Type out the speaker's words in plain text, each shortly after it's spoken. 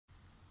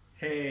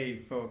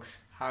Hey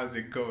folks, how's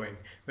it going?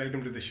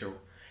 Welcome to the show.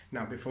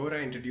 Now, before I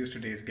introduce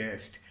today's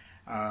guest,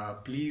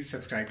 please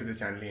subscribe to the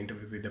channel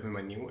Interview with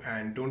Abhimanyu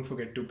and don't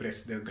forget to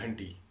press the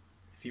ghanti.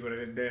 See what I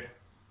did there?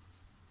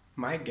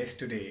 My guest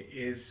today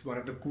is one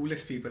of the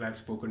coolest people I've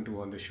spoken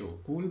to on the show.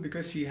 Cool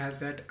because she has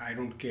that I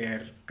don't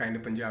care kind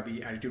of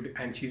Punjabi attitude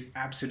and she's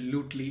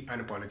absolutely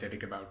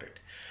unapologetic about it.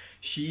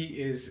 She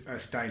is a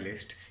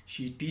stylist.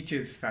 She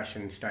teaches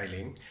fashion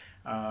styling.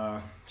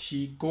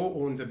 She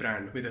co-owns a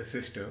brand with her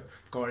sister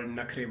called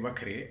Nakhre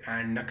Vakhre,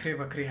 and Nakhre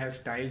Vakhre has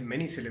styled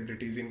many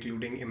celebrities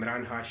including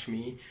Imran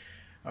Hashmi,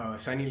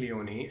 Sunny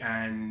Leone,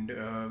 and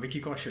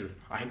Vicky Kaushal.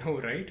 I know,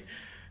 right?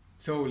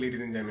 So,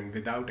 ladies and gentlemen,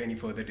 without any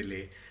further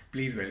delay,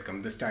 please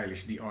welcome the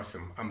stylish, the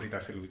awesome Amrita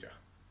Saluja.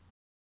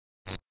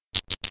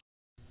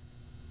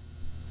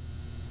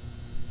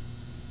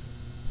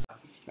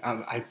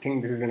 I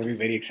think this is going to be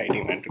very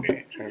exciting, man.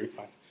 Today it's going to be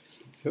fun.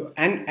 So,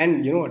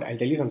 and you know what? I'll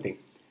tell you something.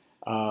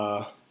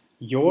 Uh,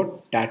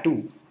 your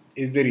tattoo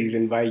is the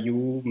reason why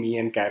you, me,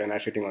 and Karen are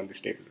sitting on this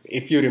table.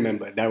 If you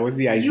remember, that was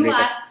the icebreaker. You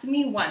asked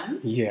me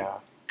once. Yeah.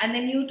 And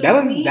then you That told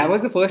was me. that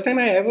was the first time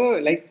I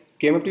ever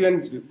came up to you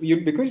and you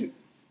because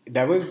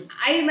that was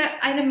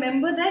I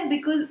remember that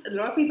because a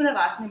lot of people have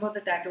asked me about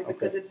the tattoo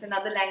because it's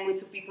another language,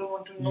 so people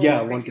want to know.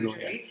 Yeah, of it want to know,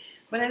 usually.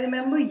 But I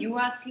remember you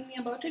asking me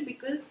about it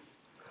because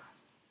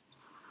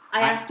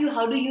I asked you,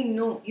 how do you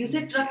know? You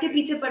said truck ke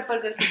piche pad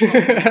kar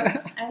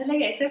sikha. I was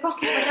like, ऐसे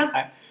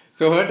कौन?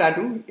 So her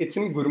tattoo, it's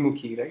in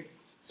Gurmukhi, right?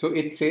 So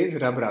it says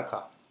Rab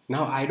Rakha.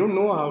 Now I don't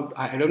know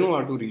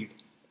how to read,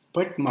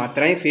 but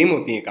मात्राएं same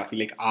होती हैं काफी,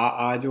 like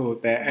आ जो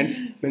होता है, and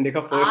मैंने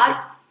देखा first,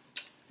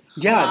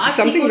 yeah,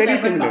 something very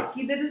similar.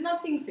 There is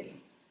nothing same.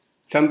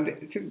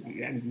 Something. So,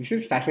 yeah, this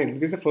is fascinating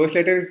because the first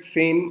letter is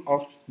same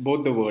of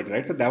both the words,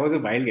 right? So that was a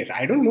wild guess.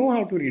 I don't know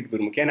how to read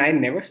Gurmukhi, and I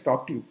never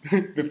stalked you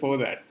before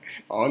that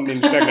on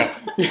Instagram.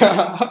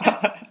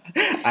 Yeah,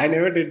 I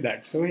never did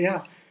that. So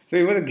yeah, so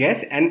it was a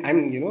guess, and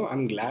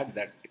I'm glad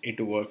that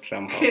it worked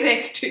somehow.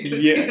 Correct. It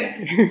was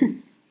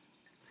correct.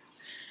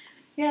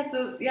 Yeah,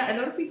 so a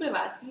lot of people have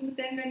asked me, but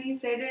then when he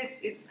said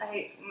it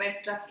I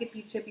met truck ke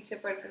piche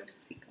pad kar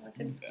sikha. I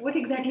said, what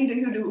exactly do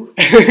you do?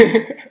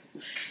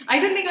 I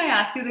don't think I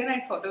asked you then,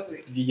 I thought of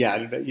it.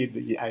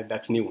 Yeah,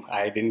 that's new.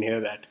 I didn't hear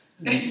that.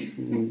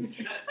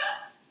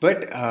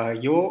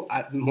 But you're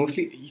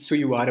mostly, so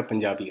you are a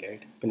Punjabi,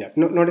 right? Punjab,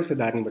 no, not a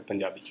Sardarni, but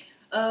Punjabi.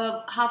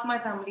 Half my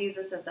family is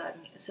a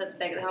Sardarni. So,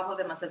 like half of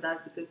them are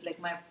Sardars because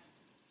like my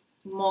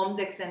mom's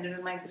extended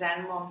and my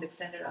grandmom's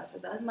extended are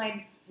Sardars.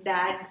 My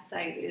dad's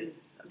side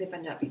is they're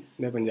Punjabis.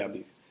 They're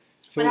Punjabis.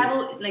 So, but I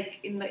have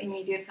in the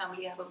immediate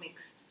family, I have a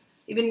mix.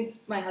 Even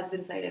my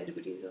husband's side,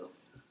 everybody is a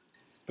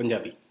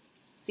Punjabi.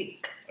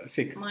 Sikh.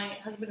 My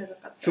husband is a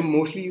Khatri. So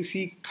mostly you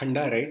see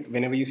khanda, right?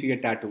 Whenever you see a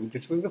tattoo,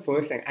 this was the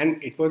first time,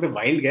 and it was a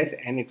wild guess,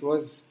 and it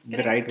was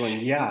the right one.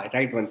 Yeah,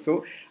 right one.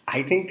 So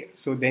I think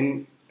so.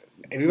 Then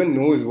everyone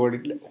knows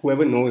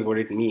whoever knows what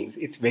it means.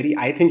 It's very.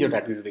 I think your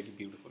tattoo is very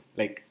beautiful.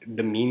 Like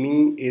the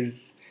meaning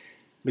is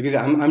because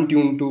I'm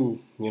tuned to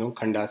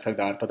khanda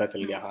Sardar pata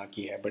chal gaya haan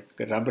ki hai, but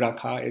Rab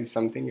Rakha is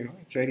something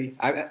it's very.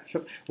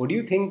 So what do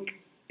you think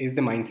is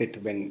the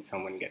mindset when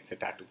someone gets a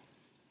tattoo?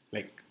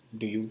 Like,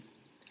 do you?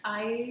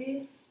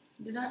 I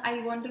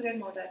want to get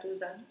more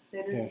tattoos done.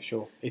 There is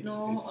sure. It's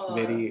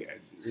very.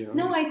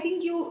 No, I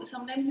think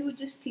sometimes you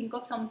just think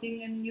of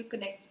something and you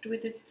connect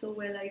with it so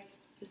well. I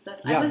just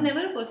thought I was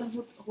never a person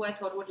who I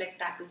thought would like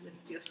tattoos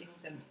and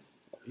piercings and.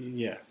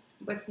 Yeah.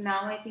 But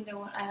now I think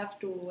I have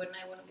to and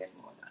I want to get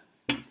more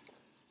done.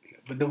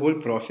 But the whole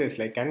process,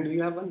 do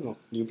you have one? No.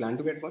 Do you plan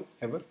to get one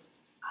ever?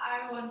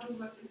 I want to,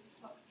 but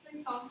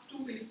it sounds too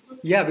painful.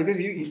 Yeah, because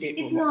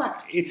it's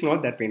not. It's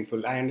not that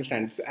painful. I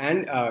understand.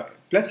 And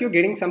plus, you're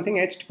getting something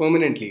etched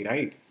permanently,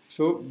 right?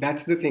 So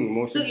that's the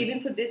thing. So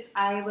even for this,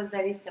 I was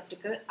very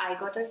skeptical. I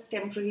got a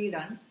temporary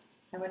done.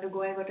 I went to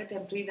go. I got a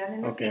temporary done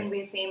in the same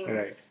way, same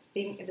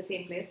thing in the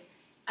same place.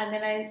 And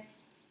then I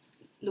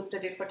looked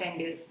at it for 10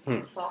 days,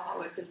 saw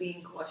how it was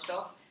being washed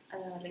off,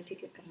 and then I was like,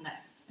 take it, karna hai.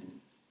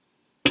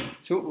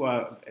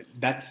 So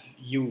that's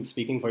you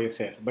speaking for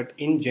yourself. But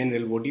in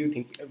general, what do you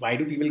think? Why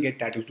do people get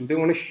tattoos? Do they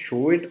want to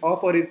show it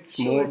off, or it's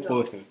more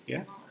personal?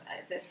 Yeah.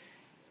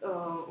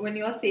 When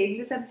you're saying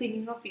this, I'm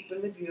thinking of people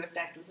with weird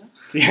tattoos. Huh?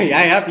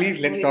 Yeah. Please,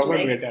 let's talk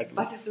about weird tattoos.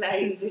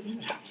 Butterflies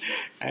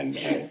and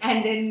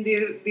then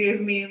their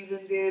names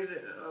and their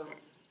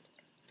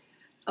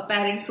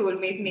apparent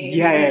soulmate names.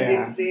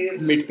 Yeah.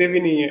 मिटते भी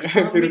नहीं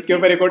है. फिर उसके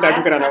ऊपर एक और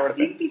tattoo कराना पड़ता है. I've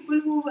seen people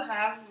who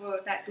have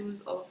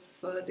tattoos of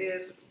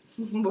their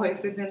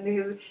boyfriend and they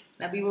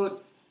अभी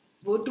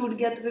वो टूट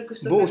गया तो फिर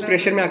कुछ तो वो उस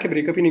प्रेशर में आके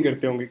ब्रेकअप ही नहीं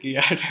करते होंगे कि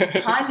यार.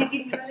 हाँ,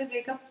 लेकिन जिन्होंने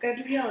ब्रेकअप कर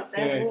लिया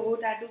होता है वो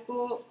टैटू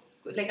को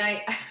I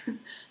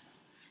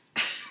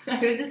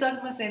was just talking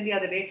to my friend the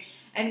other day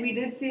and we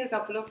did see a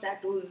couple of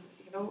tattoos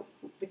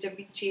which have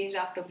been changed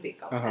after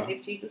breakup and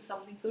they've changed to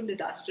something so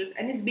disastrous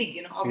and it's big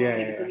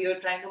obviously because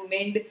you're trying to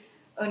mend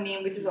a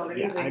name which is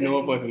already written. I know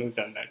a person who's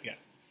done that.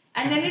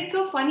 And then it's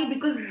so funny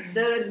because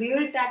the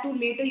real tattoo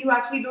later you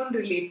actually don't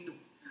relate to.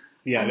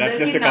 Yeah, that's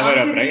just a cover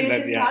up, right?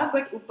 That's, yeah.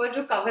 But ऊपर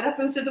जो cover up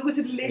है उससे तो कुछ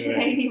relation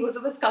है ही नहीं, वो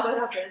तो बस cover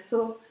up है.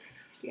 So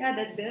yeah,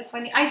 that they're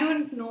funny. I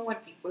don't know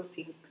what people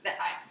think.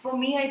 For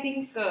me, I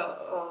think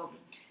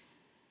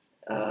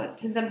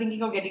since I'm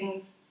thinking of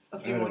getting a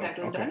few more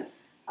tattoos done,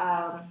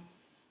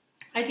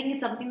 I think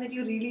it's something that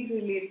you really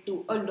relate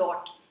to a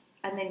lot,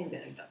 and then you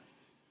get it done.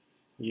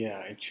 Yeah,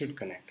 it should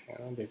connect.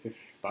 This is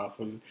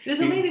powerful. There's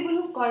so many people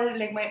who've called,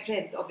 like my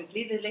friends,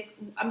 obviously. They're like,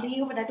 I'm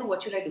thinking of a tattoo,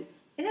 what should I do?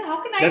 And then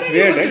how can I That's tell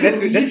weird, you right? That's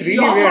really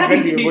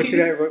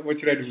weird. What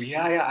should I do?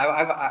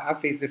 Yeah, I've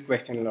faced this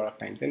question a lot of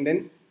times. And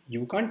then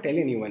you can't tell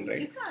anyone,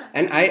 right? You can't.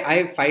 And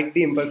I fight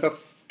the impulse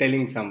of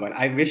telling someone.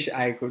 I wish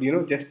I could,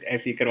 just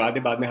ऐसे ही करवा दे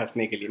बाद में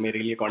हंसने के लिए मेरे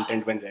लिए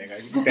content बन जाएगा.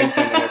 Tell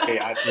someone, okay,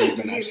 यार तू ये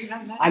बना. Really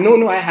done that?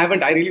 No, I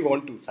haven't. I really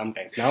want to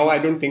sometimes. Now I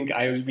don't think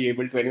I will be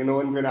able to. No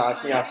one's going to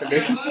ask me after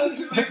this.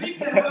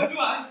 Never to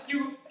ask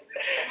you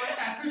what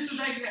tattoo should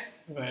I get.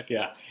 But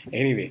yeah,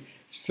 anyway,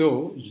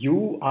 so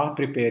you are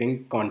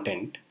preparing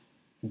content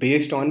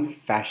based on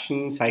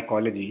fashion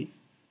psychology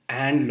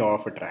and law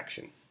of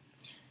attraction,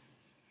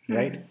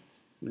 right?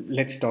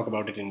 Let's talk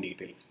about it in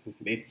detail.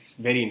 It's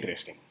very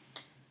interesting.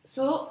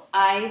 So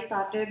I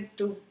started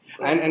to...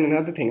 And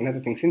another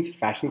thing, since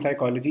fashion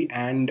psychology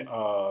and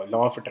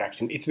law of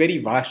attraction, it's very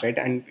vast, right?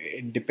 And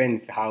it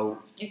depends how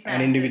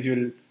an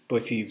individual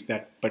perceives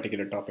that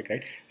particular topic,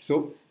 right?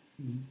 So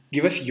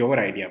give us your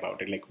idea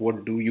about it. Like,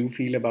 what do you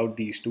feel about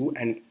these two?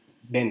 And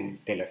then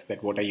tell us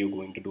that what are you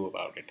going to do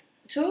about it?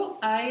 So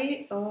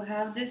I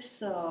have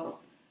this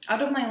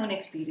out of my own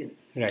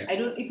experience. Right.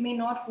 It may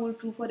not hold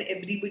true for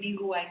everybody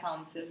who I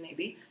counsel,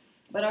 maybe,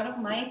 but out of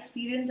my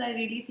experience, I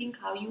really think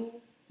how you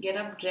get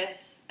up,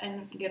 dress,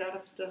 and get out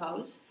of the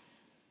house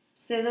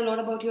says a lot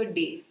about your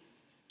day.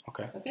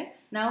 Okay.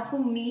 Now, for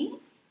me,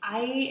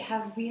 I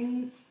have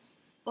been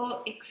an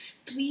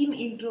extreme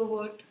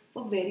introvert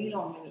for very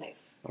long in life.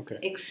 Okay.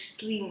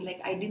 Extreme. Like,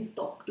 I didn't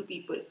talk to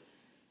people.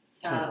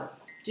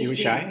 You were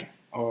shy?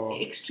 Or?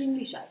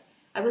 Extremely shy.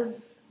 I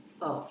was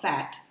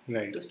fat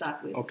to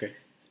start with. Okay.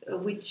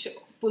 Which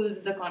pulls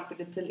the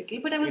confidence a little.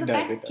 But I was a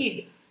fat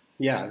kid.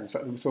 Yeah,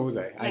 so was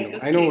I.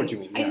 I know what you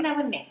mean. I didn't have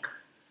a neck.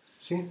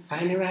 See,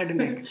 I never had a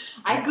neck.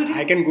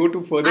 I can go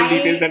to further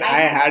details that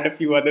I had a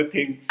few other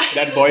things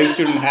that boys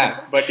shouldn't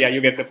have. But yeah, you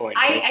get the point.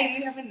 I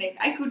didn't have a neck.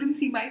 I couldn't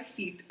see my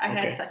feet. I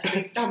had such a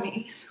big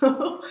tummy.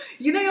 So,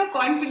 your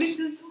confidence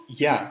is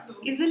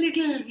a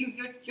little,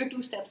 you're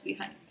 2 steps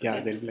behind. Okay? Yeah,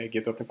 they'll be like,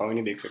 ये तो अपने पाँव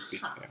नहीं देख सकती.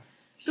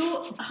 तो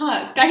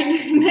हाँ, kind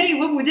of, नहीं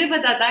वो मुझे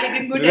पता था. I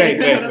didn't go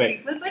tell other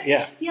people. But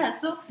yeah,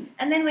 so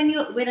and then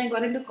when I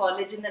got into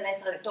college and then I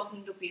started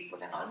talking to people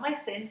and all, my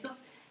sense of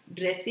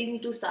dressing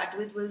to start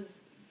with was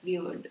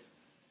weird.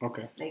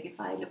 Okay. Like if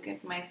I look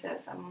at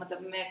myself,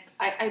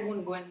 I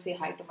won't go and say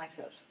hi to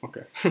myself.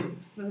 Okay.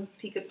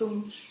 ठीक है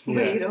तुम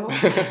वही रहो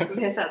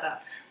वैसा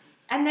था.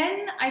 And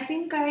then I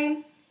think I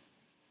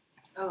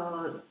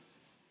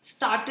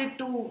started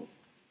to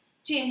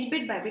change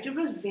bit by bit. It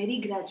was very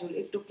gradual.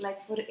 It took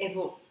like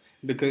forever.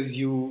 Because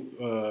you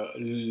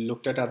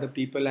looked at other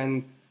people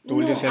and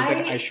told yourself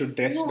that I should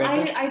dress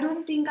better? I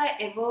don't think I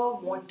ever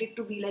wanted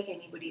to be like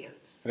anybody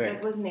else. Right.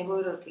 That was never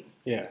a thing.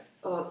 Yeah.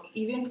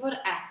 Even for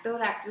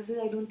actresses,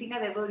 I don't think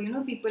I've ever,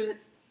 people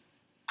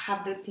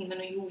have the thing,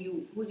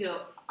 who's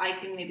your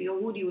icon maybe, or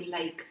who do you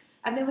like?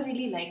 I've never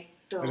really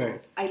liked,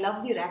 I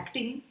love their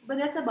acting, but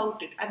that's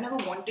about it. I've never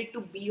wanted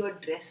to be or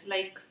dress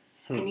like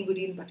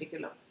anybody in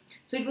particular.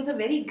 So it was a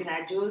very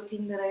gradual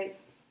thing that I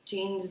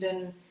changed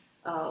and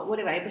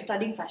whatever. I was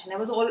studying fashion.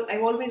 I've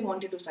always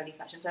wanted to study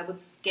fashion. So I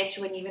would sketch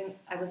when even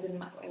I was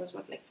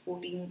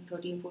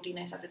 13, 14,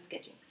 I started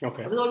sketching.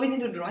 Okay. I was always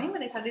into drawing,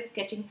 but I started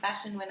sketching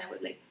fashion when I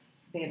was like,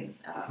 then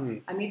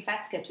I made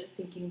fat sketches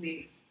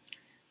thinking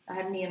I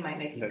had me in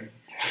mind, I think.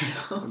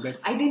 So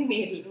I didn't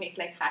make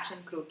like fashion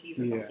croquis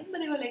or something,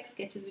 but they were like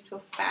sketches which were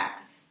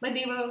fat, but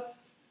they were...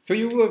 So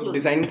you were clothes.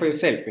 Designing for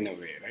yourself in a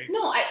way, right?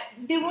 No,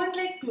 they weren't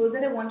like clothes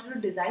that I wanted to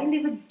design. They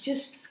were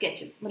just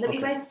sketches.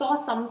 If I saw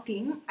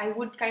something, I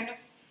would kind of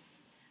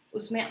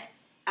उसमें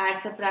add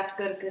subtract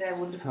कर I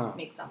would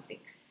make something.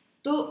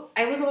 So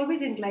I was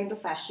always inclined to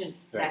fashion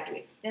that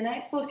way. Then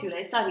I pursued.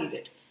 I studied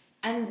it,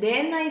 and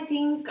then I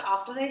think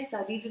after I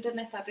studied it and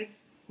I started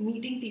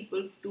meeting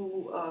people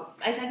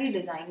I started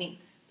designing.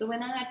 So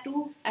when I had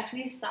to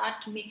actually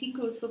start making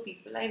clothes for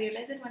people, I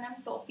realized that when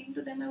I'm talking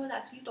to them, I was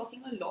actually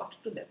talking a lot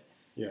to them.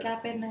 क्या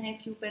पहनना है,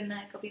 क्यों पहनना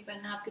है, कभी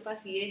पहनना है, आपके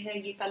पास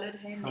ये कलर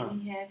है,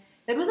 नहीं है.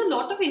 There was a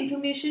lot of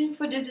information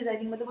for just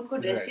designing. मतलब उनको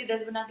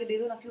ड्रेस बना के दे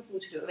दो ना, क्यों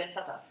पूछ रहे हो,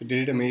 वैसा था. So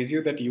did it amaze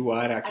you that you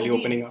are actually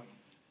opening up?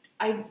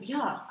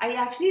 I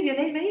actually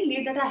realized very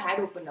late that I had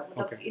opened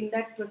up. In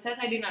that process,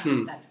 I didn't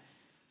understand.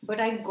 But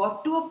I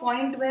got to a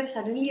point where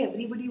suddenly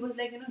everybody was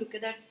like, look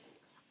at that,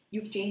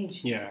 you've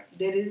changed. Yeah.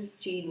 There is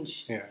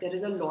change. Yeah. There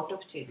is a lot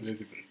of change.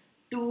 Visible.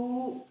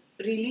 To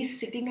really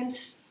sitting and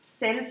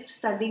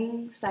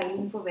self-studying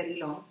styling for very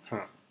long.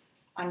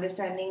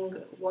 Understanding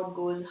what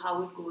goes,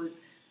 how it goes.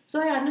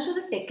 So I understood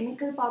the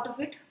technical part of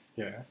it.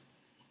 Yeah.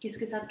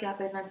 किसके साथ क्या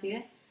पहनना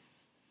चाहिए.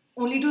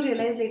 only to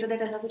realize later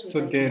that ऐसा कुछ होता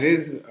So he there नहीं है.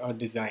 is a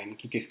design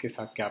कि किसके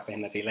साथ क्या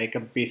पहनना चाहिए, like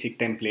a basic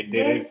template.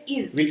 There is.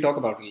 is. We'll talk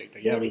about it later.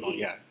 Yeah, There we will. is.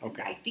 Yeah,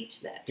 okay. I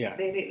teach that. Yeah.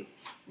 There is.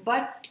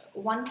 But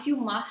once you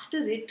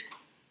master it,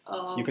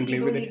 You can play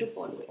don't with need it. to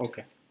follow it.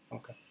 Okay.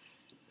 Okay.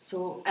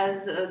 So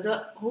as the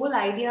whole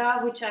idea,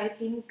 which I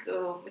think,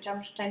 which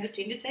I'm trying to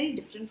change, it's very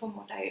different from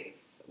what I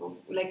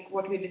like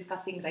what we're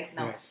discussing right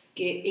now.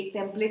 कि एक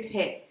template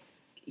है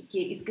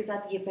कि इसके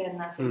साथ ये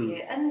पहनना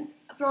चाहिए, and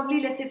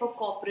probably let's say for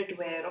corporate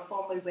wear or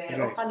formal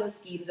wear or color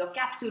schemes or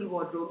capsule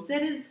wardrobes,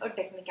 there is a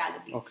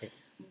technicality. Okay.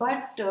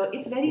 But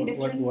it's very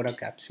different. What are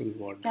capsule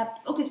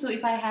wardrobes? Okay, so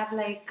if I have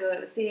like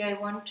say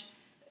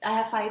I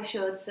have 5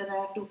 shirts and I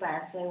have 2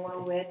 pants. I want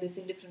to wear this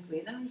in different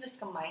ways, and I'm just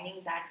combining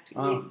that.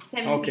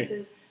 7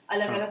 pieces,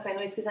 अलग-अलग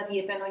पहनो, इसके साथ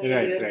ये पहनो, ये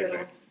wear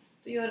करो.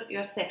 So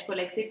you're set for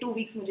like say 2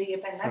 weeks. मुझे ये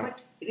पहनना है,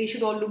 but they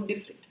should all look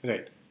different.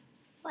 Right.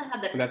 So I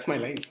have that. That's my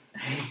life.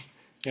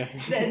 Yeah.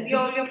 Then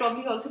you're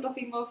probably also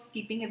talking of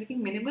keeping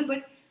everything minimal,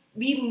 but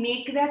we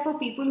make that for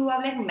people who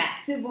have like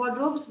massive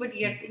wardrobes, but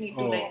yet you need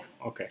to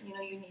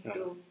you need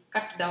to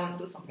cut down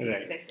to something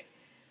like this.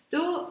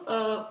 So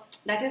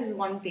that is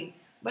one thing.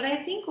 But I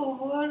think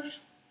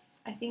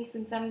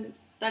since I'm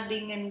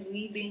studying and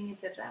reading,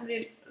 etc., I'm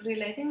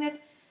realizing that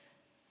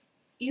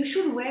you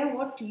should wear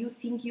what you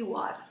think you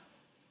are.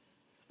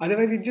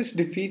 Otherwise, it just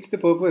defeats the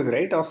purpose,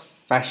 right, of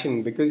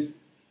fashion, because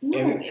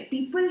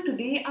people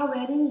today are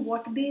wearing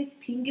what they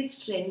think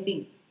is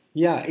trending.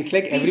 Yeah, it's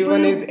like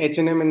everyone is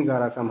H&M and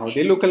Zara somehow.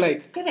 They look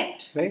alike.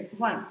 Correct. Right?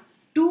 1.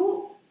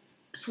 2,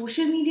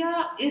 social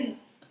media is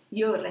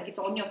here, like it's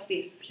on your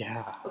face.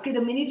 Yeah. Okay, the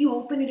minute you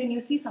open it and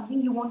you see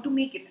something, you want to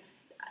make it.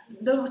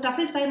 The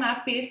toughest time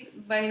I've faced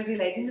while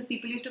realizing this,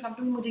 people used to come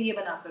to me, मुझे ये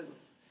बना कर दो.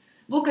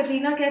 वो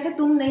कटरीना कैफ है,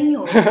 तुम नहीं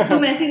हो,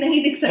 तुम ऐसी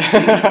नहीं दिख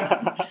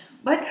सकती.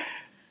 But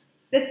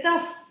that's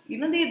tough. You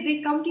know,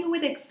 they come to you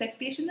with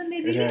expectations and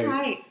they're really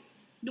high.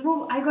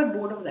 I got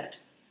bored of that.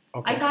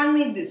 Okay. I can't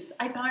make this.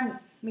 I can't.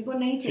 मेरे को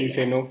नहीं चाहिए. So you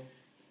say no?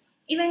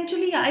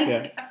 Eventually,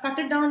 I've cut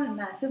it down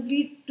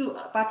massively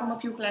apart from a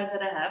few clients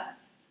that I have.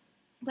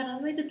 But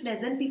otherwise, it's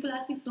less. Then people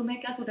ask me, तुम्हें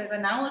क्या suit आएगा?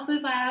 Now also,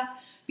 if I have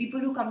people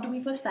who come to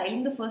me for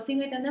styling, the first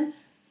thing I tell them,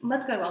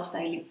 मत करवाओ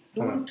styling.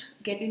 Don't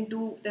get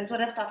into. That's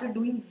what I've started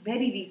doing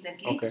very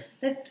recently. Okay.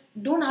 That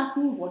don't ask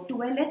me what to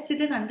wear. Let's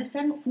sit and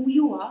understand who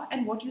you are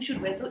and what you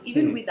should wear. So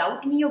even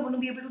without me, you're going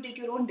to be able to take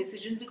your own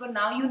decisions because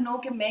now you know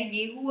कि मैं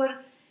ये हूँ और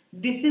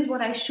this is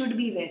what I should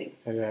be wearing.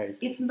 Right.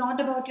 It's not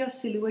about your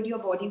silhouette. Your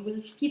body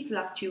will keep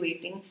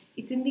fluctuating.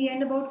 It's in the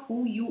end about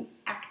who you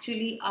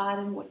actually are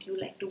and what you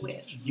like to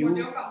wear. What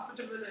you're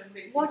comfortable in,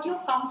 basically. What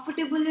you're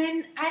comfortable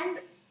in, and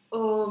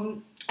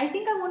I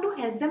think I want to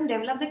help them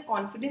develop that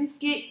confidence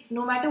that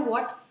no matter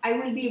what, I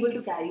will be able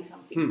to carry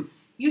something.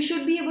 You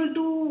should be able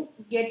to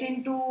get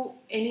into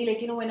any,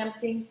 like, you know, when I'm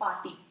saying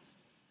party,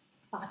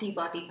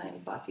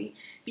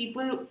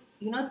 people,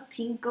 you know,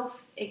 think of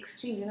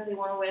extreme, you know, they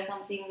want to wear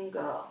something,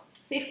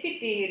 say,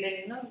 fitted and,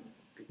 you know,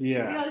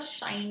 should be all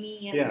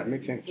shiny and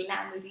makes sense.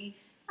 Glamoury.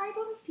 I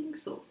don't think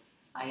so.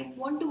 I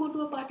want to go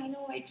to a party in a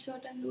white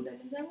shirt and blue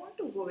denim. I want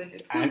to go with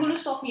it. Who's going to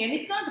stop me? And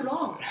it's not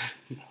wrong.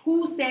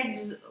 Who said,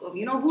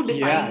 you know, who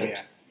defined it?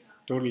 Yeah,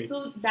 totally.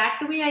 So that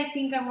way, I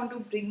think I want to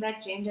bring that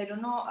change. I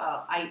don't know.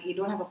 I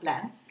don't have a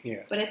plan.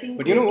 Yeah. But I think.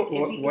 But you know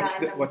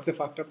what's the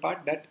fucked up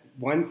part? That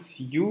once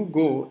you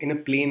go in a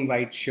plain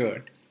white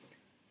shirt,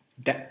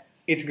 that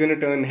it's going to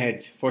turn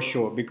heads for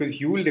sure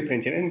because you will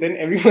differentiate, and then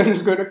everyone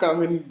is going to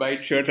come in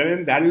white shirts, and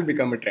then that will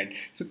become a trend.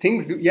 So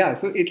things do,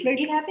 so it's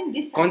like it happened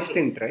this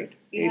constant, Saturday. Right?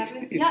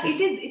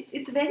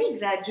 It's very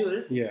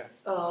gradual. Yeah.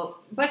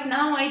 But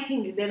now I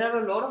think there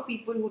are a lot of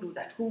people who do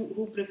that,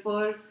 who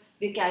prefer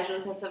the casual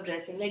sense of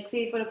dressing. Like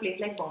say for a place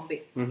like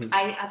Bombay,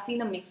 I've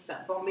seen a mixed run.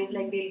 Bombay is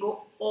like they'll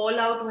go all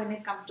out when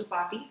it comes to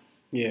party.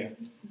 Yeah.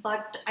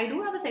 But I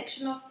do have a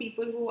section of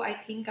people who I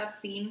think I've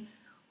seen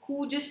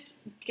who just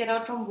get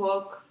out from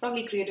work,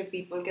 probably creative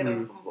people get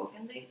out from work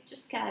and they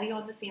just carry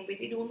on the same way.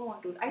 They don't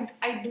want to.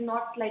 I do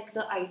not like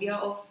the idea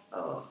of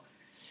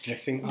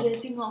dressing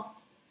up.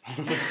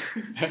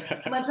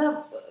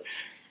 मतलब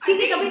I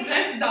think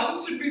dress down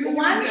should be the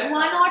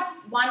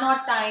one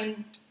odd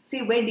time,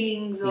 say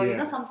weddings or you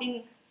know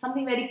something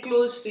very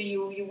close to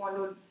you. You want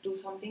to do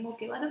something,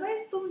 okay.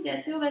 Otherwise, तुम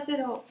जैसे हो वैसे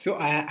रहो. So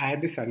I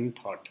had this sudden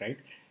thought, right?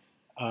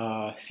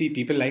 See,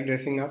 people like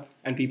dressing up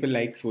and people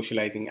like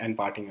socializing and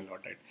partying a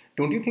lot, right?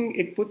 Don't you think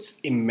it puts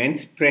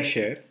immense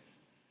pressure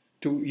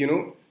to, you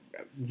know,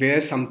 wear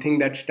something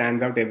that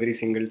stands out every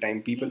single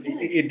time? People,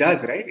 it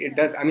does, right? It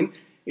does. I mean,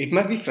 it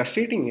must be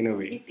frustrating in a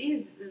way. It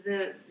is.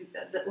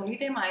 The only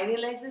time I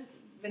realized is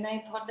when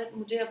I thought that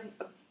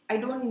I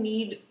don't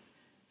need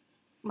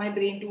my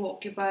brain to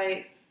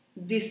occupy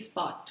this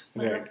part.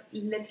 Right.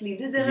 Let's leave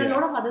this. There are a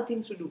lot of other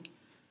things to do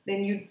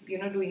than you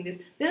know doing this.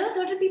 There are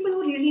certain people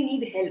who really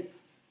need help.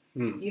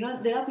 You know,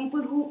 there are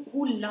people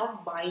who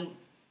love buying.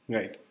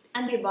 Right.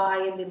 And they buy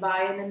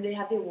and then they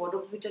have their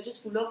wardrobes which are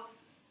just full of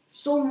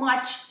so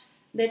much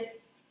that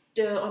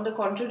on the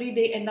contrary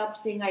they end up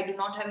saying I do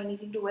not have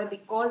anything to wear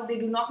because they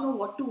do not know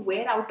what to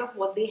wear out of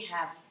what they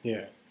have.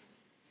 Yeah.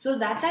 So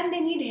that time they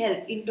need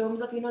help in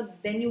terms of,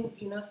 then you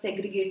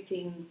segregate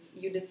things.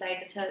 You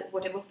decide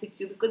whatever fits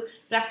you, because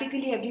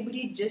practically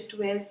everybody just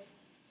wears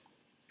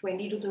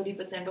 20 to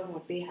 30% of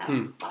what they have.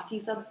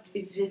 Baki sab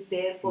is just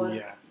there for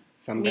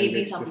Sometimes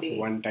maybe it's someday. Just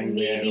one time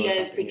maybe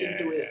I'll fit yeah,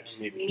 into it.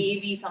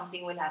 Maybe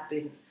something will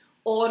happen.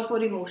 Or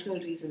for emotional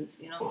reasons,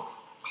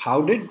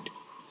 How did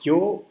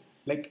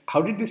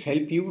this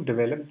help you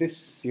develop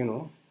this,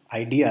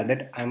 idea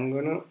that I'm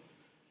gonna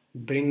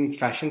bring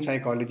fashion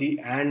psychology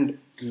and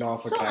law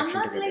of attraction together? So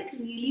I'm not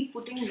together? really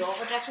putting law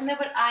of attraction there,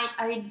 but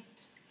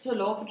so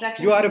law of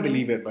attraction. You are a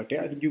believer, but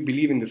you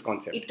believe in this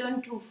concept. It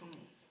turned true for me.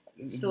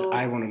 So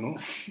I want to know.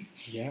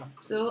 Yeah.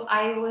 So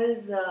I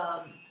was,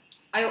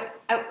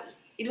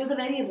 it was a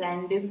very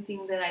random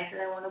thing that I said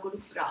I want to go to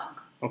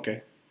Prague.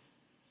 Okay.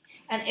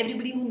 And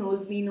everybody who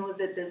knows me knows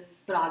that this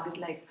Prague is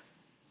like,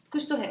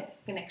 kuch to hai,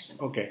 connection.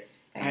 Okay.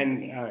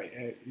 And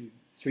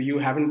so you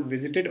haven't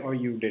visited, or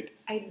you did?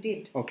 I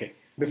did. Okay.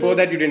 Before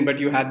that you didn't, but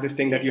you had this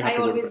thing that you had to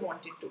go to. I always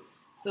wanted to.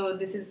 So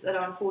this is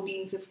around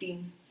 14,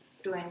 15,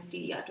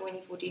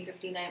 2014,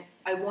 15.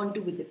 I want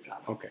to visit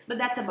Prague. Okay. But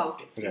that's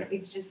about it. Right.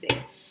 It's just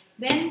there.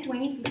 Then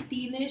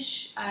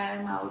 2015-ish,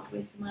 I'm out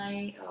with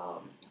my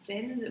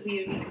friends.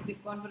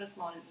 We've gone for a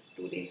small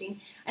 2-day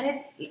thing.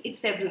 And it's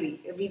February.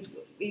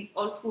 We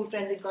all school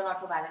friends, we'd gone out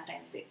for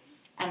Valentine's Day.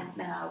 And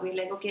we're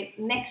like, okay,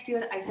 next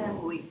year, I said I'm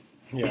going.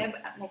 Yeah.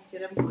 Next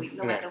year I'm going,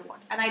 no matter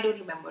what. And I don't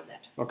remember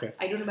that. Okay.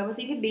 I don't remember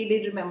saying it. They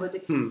did remember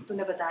that. Tune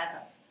bataya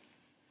tha.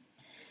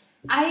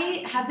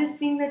 I have this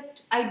thing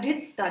that I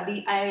did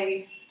study.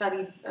 I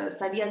studied as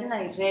in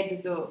I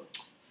read The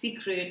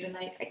Secret, and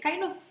I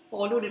kind of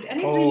followed it, and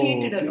it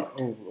related a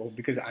lot.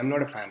 Because I'm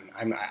not a fan.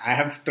 I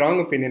have strong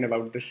opinion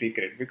about The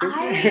Secret because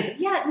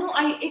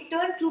it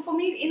turned true for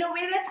me in a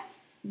way that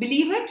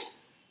believe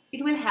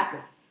it will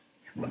happen.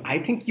 I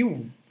think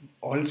you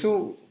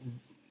also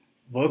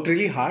worked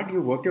really hard.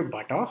 You worked your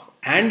butt off,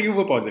 and you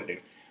were positive.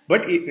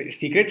 But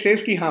Secret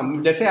says कि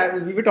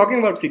हाँ, we were talking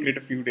about Secret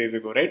a few days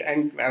ago, right?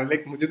 And I was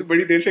like, मुझे तो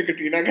बड़ी देर से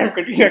Katrina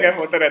Kaif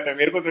होता रहता है,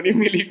 मेरे को तो नहीं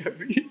मिली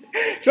कभी.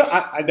 So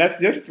that's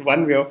just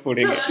one way of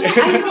putting it.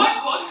 I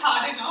not worked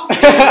hard enough.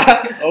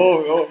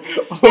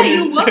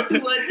 You work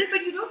towards it,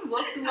 but you don't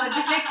work towards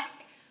it like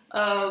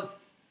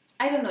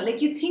I don't know,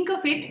 like you think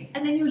of it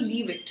and then you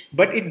leave it.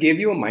 But it gave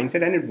you a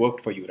mindset and it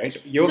worked for you, right?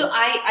 So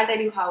I'll tell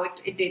you how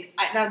it did.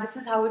 Now this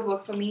is how it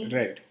worked for me.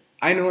 Right.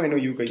 I know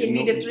you can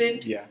be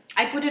different. Yeah.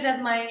 I put it as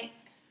my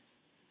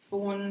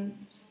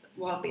phone's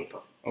wallpaper.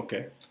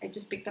 Okay. I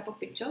just picked up a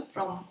picture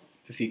from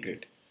The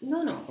Secret.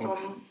 No,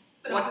 from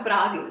what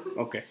Prague is.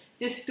 Okay.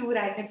 Just 2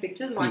 random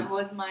pictures. One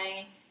was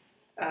my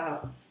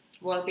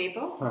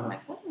wallpaper on my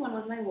phone. One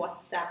was my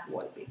WhatsApp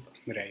wallpaper.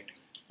 Right.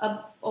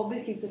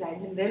 Obviously it's a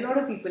random. There are a lot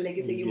of people, like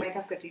you say, you might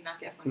have Katrina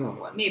Kaif on your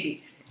wall.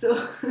 Maybe. So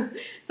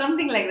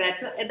something like that.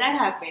 So that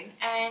happened.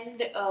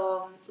 And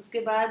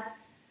uske baad,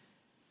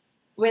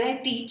 when I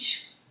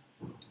teach,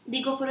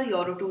 they go for a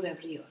Euro tour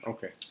every year.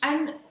 Okay.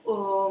 And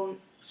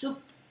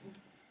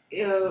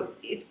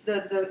it's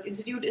the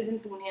institute is in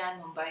Pune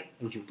and Mumbai.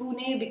 Mm-hmm.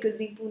 Pune, because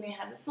Pune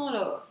has a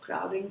smaller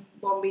crowd, and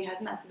Bombay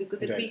has massive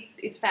because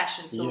it's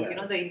fashion. So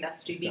the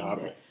industry being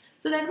there.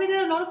 So that way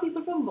there are a lot of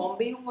people from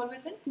Bombay who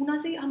always went.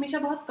 Pune se hamesha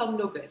bahut kam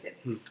log gaye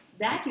the.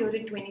 That year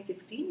in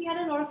 2016, we had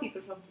a lot of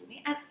people from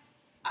Pune, and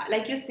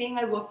like you're saying,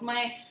 I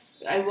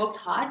worked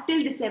hard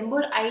till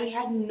December. I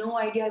had no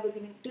idea I was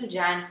even till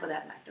Jan for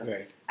that matter.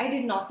 Right. I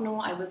did not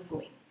know I was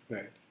going.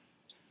 Right.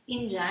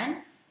 In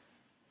Jan,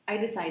 I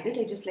decided.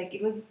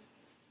 It was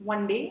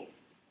one day.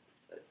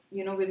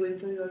 We're going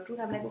for your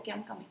tour. I'm like, okay,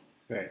 I'm coming.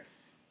 Right.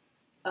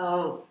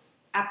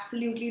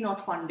 Absolutely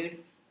not funded.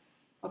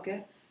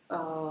 Okay.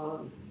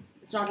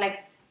 It's not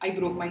like I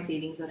broke my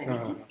savings or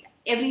anything.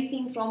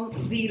 Everything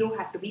from zero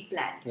had to be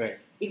planned. Right.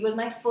 It was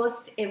my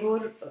first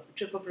ever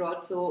trip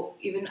abroad, so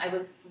even I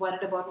was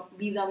worried about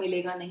visa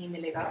milega, nahi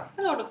milega,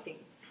 a lot of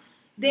things.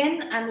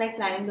 Then I'm like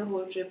planning the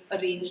whole trip,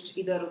 arranged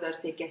idhar udhar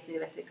se kaise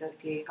waise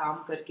karke,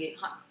 kaam karke.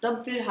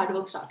 Tab fir hard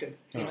work started.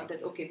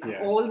 That okay,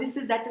 all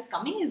that is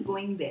coming is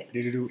going there.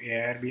 Did you do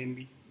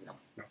Airbnb? No.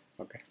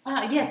 Okay.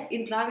 Yes,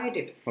 in Prague I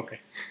did.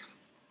 Okay.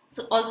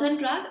 So also in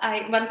Prague,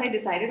 once I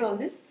decided all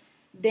this,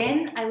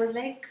 then I was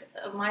like,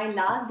 my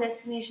last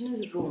destination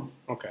is Rome.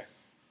 Okay.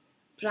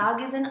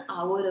 Prague is an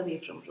hour away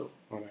from Rome.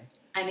 Alright.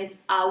 And it's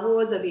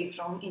hours away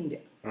from India.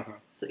 Uh-huh.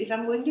 So if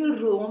I'm going to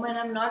Rome and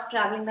I'm not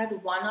traveling that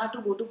 1 hour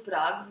to go to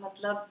Prague,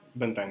 matlab...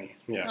 Banta nahi.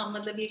 Yeah.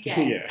 Matlab ye kya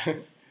hai? Yeah.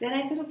 Then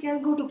I said, okay, I'll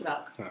go to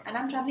Prague. And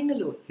I'm traveling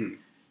alone.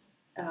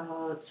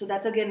 So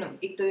that's again,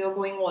 you're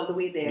going all the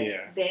way there.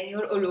 Yeah. Then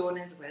you're alone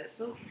as well.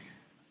 So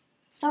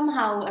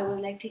somehow I was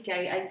like,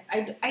 today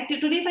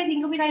if I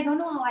think of it, I don't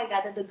know how I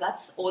gathered the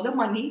guts or the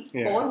money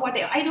or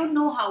whatever. I don't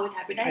know how it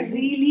happened.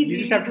 You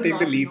just have to take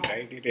the leap,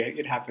 right?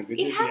 It happens.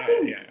 It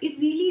happens. Yeah. It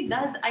really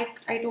does.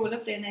 I told a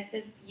friend, I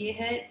said,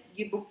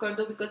 ye book kar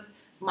do, because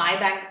my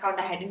bank account,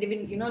 I hadn't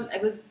even, I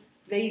was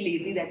very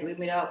lazy that way.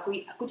 Mera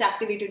kuch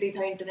activated nahi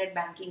tha, internet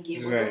banking.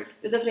 Right.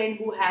 There's a friend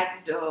who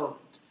had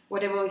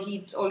whatever,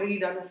 he'd already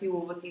done a few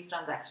overseas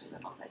transactions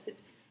and all. So I said,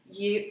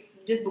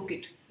 just book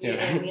it.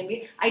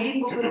 Airbnb. I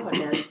didn't go for a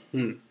hotel.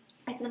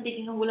 I said I'm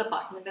taking a whole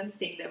apartment and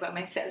staying there by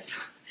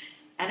myself.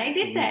 And I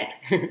did that.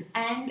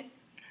 And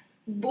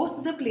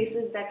both the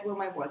places that were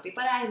my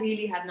wallpaper, I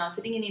really have now.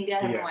 Sitting in India,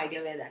 I have no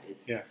idea where that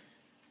is. Yeah.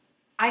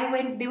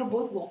 They were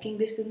both walking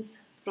distance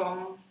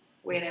from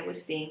where I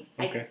was staying.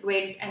 Okay. I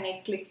went and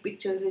I clicked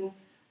pictures in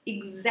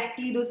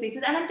exactly those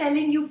places. And I'm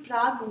telling you,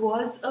 Prague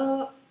was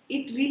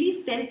it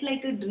really felt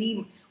like a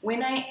dream.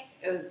 When I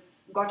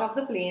got off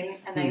the plane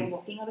and I'm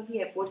walking out of the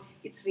airport,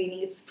 it's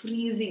raining, it's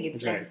freezing.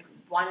 It's like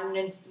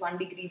 1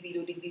 degree,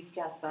 0 degrees ke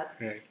aaspaas.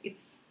 Right.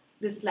 It's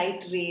this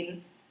light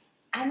rain.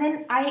 And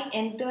then I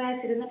enter, I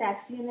sit in the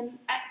taxi, and then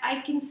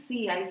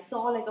I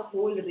saw like a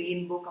whole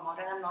rainbow come out,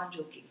 and I'm not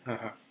joking.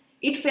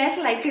 It felt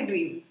like a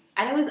dream.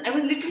 And I was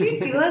literally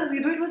in tears,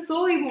 it was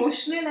so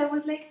emotional. I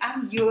was like,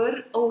 I'm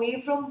here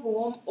away from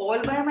home,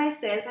 all by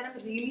myself, and I'm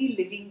really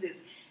living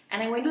this.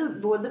 And I went to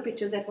both the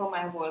pictures that were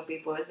my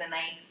wallpapers, and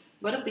I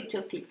got a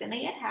picture clicked, and I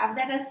yet have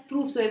that as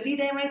proof. So every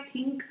time I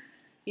think,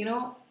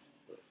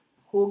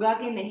 hoga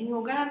ke nahi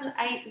hoga,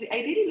 I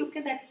really look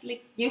at that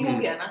like, ye ho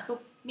gaya na, so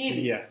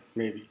maybe. Yeah,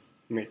 maybe.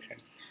 Makes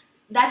sense.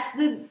 That's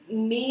the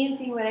main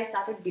thing where I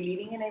started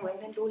believing, and I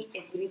went and told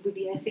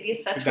everybody. I said,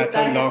 yes, such so that's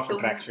how law of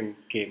attraction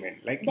came in.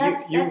 Like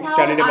that's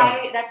studied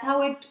about. That's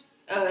how it.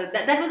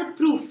 That was a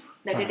proof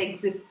that it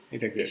exists.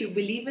 It exists. If you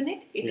believe in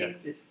it, it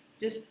exists.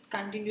 Just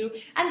continue,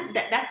 and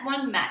that's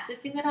one massive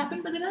thing that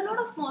happened. But there are a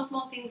lot of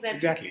small things that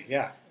exactly.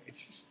 Yeah.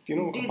 It's just,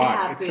 a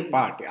part. It's a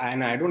part.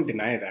 And I don't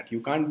deny that.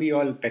 You can't be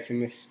all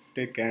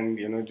pessimistic and,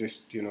 don't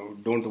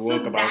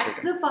work about it.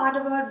 So that's the part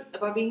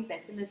about being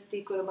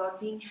pessimistic or about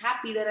being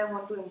happy that I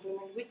want to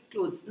implement with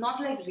clothes. Not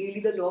like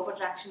really the law of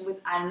attraction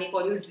with I'll make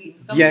all your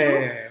dreams come true.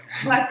 Yeah.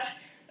 But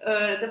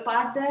the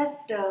part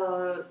that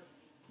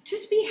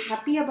just be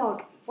happy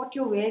about what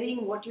you're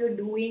wearing, what you're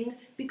doing,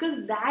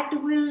 because that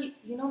will,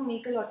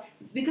 make a lot.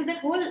 Because that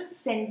whole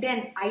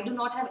sentence, I do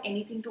not have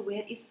anything to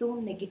wear, is so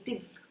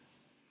negative.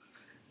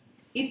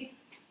 It's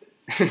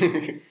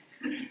and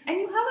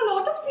you have a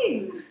lot of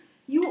things.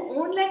 You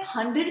own like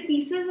 100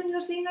 pieces and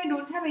you're saying I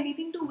don't have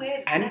anything to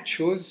wear. And it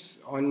shows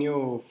on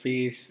your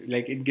face,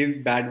 like it gives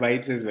bad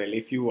vibes as well.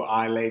 If you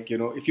are like,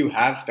 if you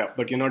have stuff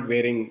but you're not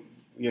wearing,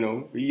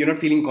 you're not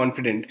feeling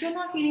confident. You're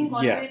not feeling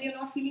confident, you're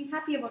not feeling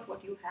happy about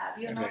what you have.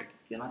 You're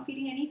not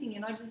feeling anything,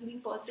 you're not just giving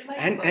positive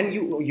vibes. And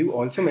you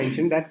also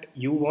mentioned that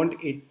you want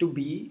it to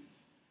be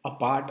a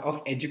part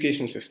of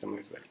education system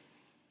as well.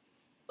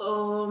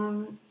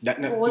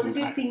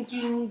 Positive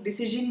thinking,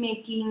 decision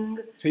making.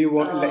 So you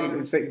want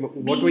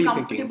what were you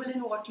thinking? Being comfortable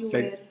in what you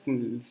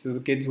wear. So the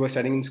kids who are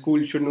studying in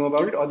school should know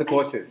about it, or the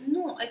courses?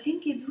 No, I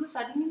think kids who are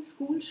studying in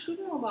school should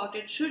know about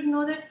it. Should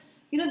know that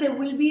there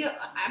will be.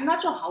 I'm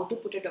not sure how to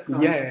put it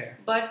across. Yeah.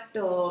 But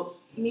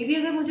maybe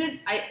when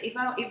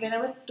I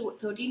was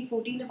 13,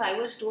 14, if I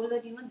was told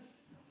that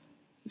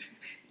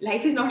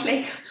life is not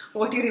like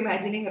what you're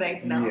imagining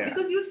right now,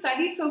 because you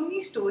studied so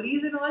many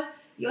stories and all.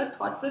 Your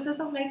thought process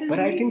of life is. But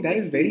I think that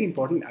is very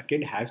important. A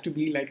kid has to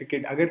be like a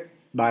kid. अगर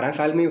 12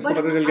 साल में उसको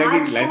पता चल गया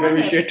कि life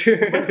में shit.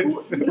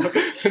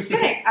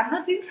 Correct. I'm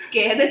not saying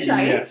scare the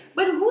child,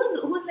 but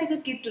who's like a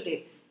kid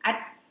today?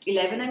 At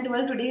 11 and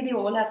 12 today, they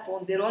all have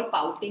phones. They're all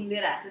pouting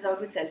their asses out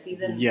with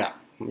selfies and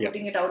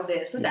putting it out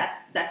there. So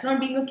that's not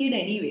being a kid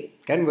anyway.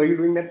 Ken, were you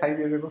doing that 5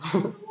 years ago?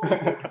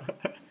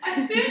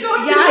 I still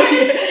don't do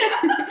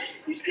it.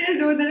 You still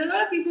don't. There are a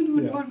lot of people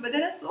who don't, but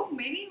there are so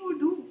many who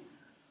do.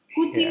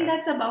 Who think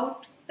that's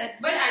about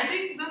that? But I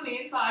think the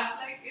main part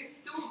is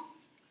to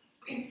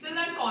instill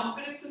that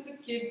confidence in the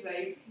kid,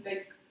 right?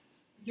 Like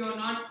you're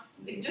not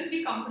just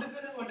be comfortable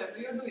in whatever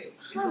you're doing.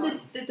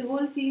 The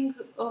whole thing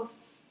of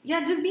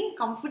just being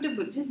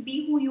comfortable, just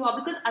be who you are.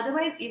 Because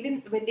otherwise,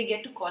 even when they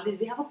get to college,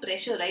 they have a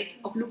pressure, right,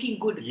 of looking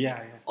good.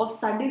 Of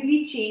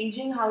suddenly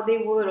changing how they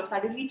were, of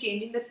suddenly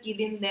changing the kid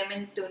in them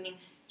and turning.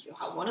 You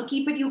want to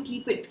keep it, you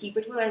keep it. Keep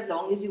it for as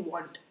long as you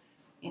want.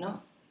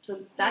 So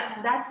that's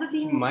the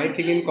thing. So my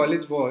thing in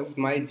college was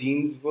my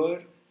jeans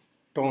were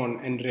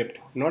torn and ripped,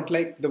 not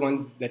like the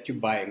ones that you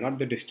buy, not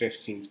the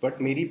distressed jeans, but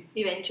मेरी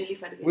eventually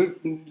फट गई. वो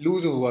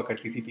loose हुआ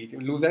करती थी पीछे,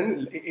 loose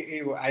and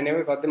I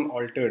never got them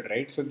altered,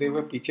 right? So they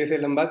were पीछे से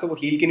लंबा, तो वो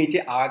heel के नीचे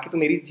आके तो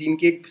मेरी jean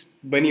की एक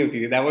बनी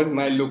होती थी. That was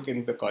my look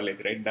in the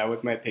college, right? That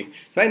was my thing.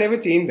 So I never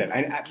changed that,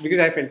 because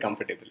I felt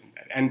comfortable in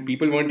that, and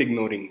people weren't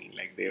ignoring me,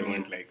 like they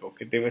weren't like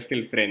okay, they were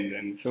still friends,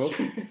 and so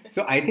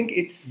I think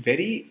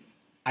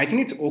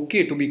it's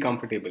okay to be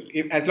comfortable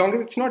as long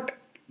as it's not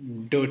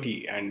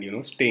dirty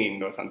and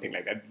stained or something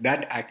like that.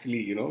 That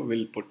actually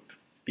will put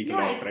people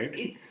off, right?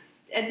 It's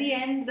at the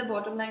end, the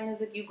bottom line is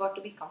that you got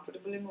to be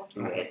comfortable in what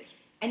you wear,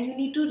 and you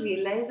need to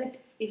realize that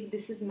if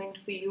this is meant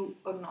for you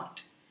or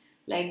not.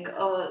 Like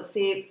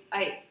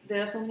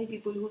there are so many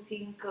people who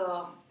think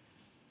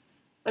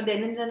a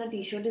denim and a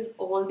t-shirt is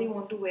all they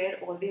want to wear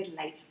all their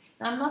life.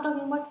 Now I'm not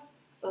talking about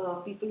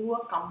people who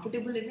are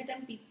comfortable in it,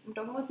 and I'm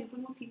talking about people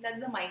who think that's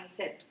the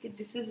mindset. Okay,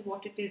 this is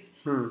what it is.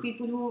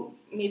 People who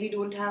maybe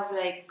don't have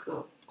like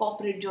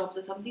corporate jobs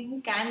or something, who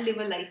can live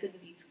a life in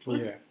these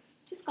clothes.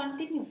 just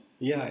continue.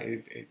 Yeah,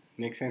 it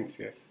makes sense.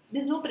 Yes.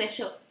 There's no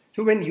pressure.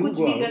 So when you कुछ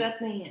go भी out,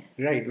 गलत नहीं है.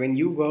 right? When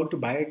you go out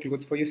to buy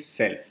clothes for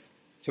yourself,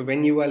 so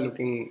when you are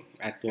looking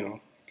at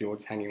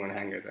clothes hanging on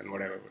hangers and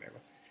whatever.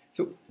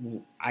 So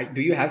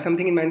do you have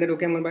something in mind that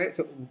okay, I'm gonna buy it?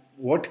 So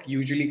what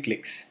usually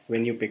clicks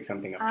when you pick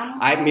something up?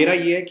 मेरा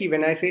ये है कि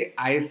when I say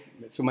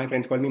so my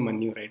friends call me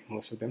Manyu, right?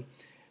 Most of them.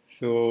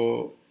 So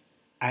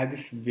I have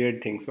this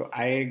weird thing. So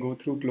I go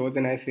through clothes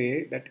and I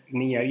say that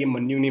नहीं यार ये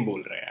Manyu नहीं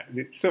बोल रहा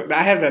यार. So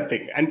I have that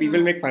thing and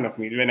people make fun of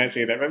me when I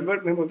say that.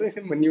 But मैं बोलता हूँ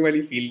इसे Manyu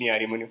वाली feel नहीं आ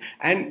रही Manyu.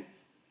 And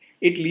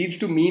it leads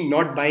to me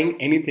not buying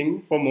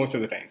anything for most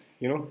of the times.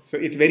 So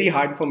it's very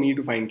hard for me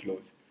to find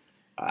clothes.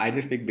 I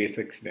just pick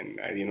basics then,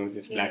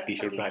 just black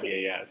t-shirt.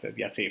 Yeah,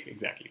 safe,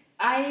 exactly.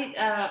 I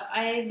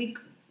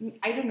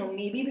don't know,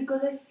 maybe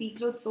because I see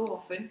clothes so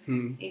often,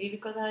 maybe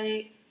because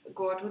I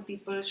go out with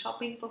people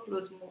shopping for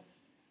clothes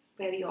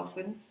very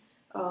often,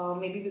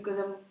 maybe because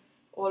I'm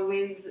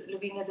always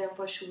looking at them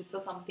for shoots or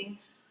something,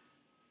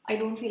 I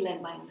don't feel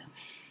like buying them.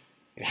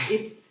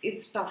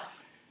 It's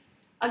tough.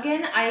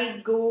 Again,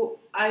 I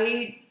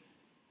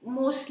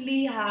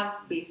mostly have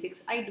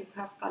basics. I do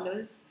have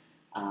colors.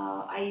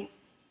 I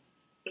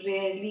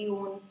rarely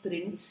own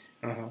prints,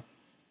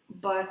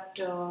 but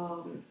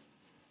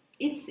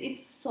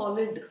it's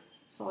solid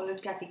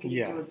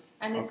category clothes,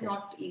 and it's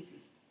not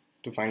easy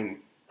to find.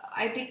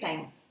 I take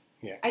time.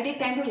 Yeah. I take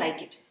time to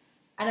like it,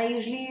 and I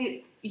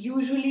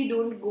usually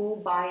don't go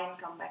buy and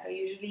come back. I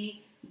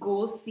usually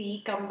go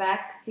see, come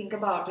back, think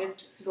about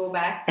it, go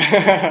back.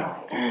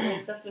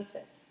 It's a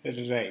process.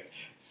 Right.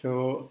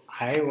 So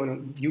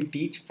you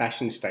teach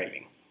fashion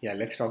styling. Yeah,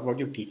 let's talk about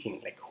your teaching.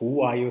 Like,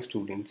 who are your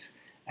students?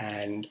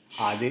 And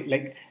are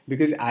they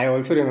because I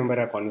also remember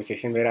a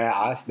conversation where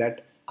I asked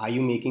that, are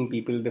you making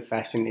people the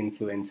fashion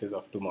influencers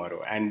of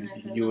tomorrow? And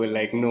you were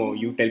like, no,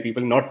 you tell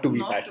people not to be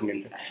fashion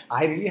influencers.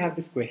 I really have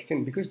this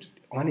question because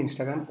on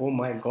Instagram, oh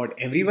my God,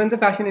 everyone's a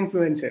fashion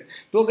influencer.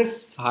 तो अगर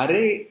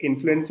सारे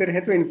influencer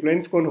हैं तो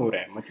influence कौन हो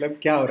रहा है? मतलब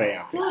क्या हो रहा है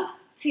यहाँ पे? So,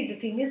 see, the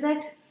thing is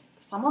that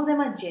some of them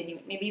are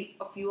genuine. Maybe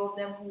a few of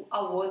them who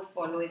are worth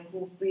following,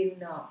 who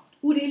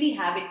really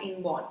have it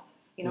inborn.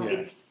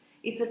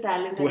 It's a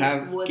talent. Who and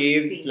have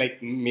K's,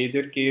 like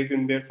major K's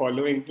in their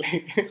following.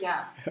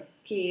 Yeah,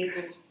 K's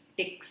and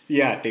ticks.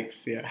 Yeah,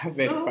 ticks. Yeah,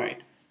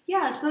 verified.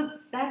 So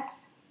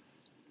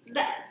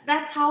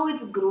that's how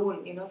it's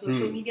grown.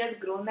 Social media has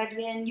grown that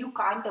way, and you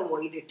can't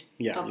avoid it.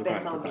 Yeah, you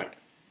can't.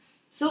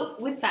 So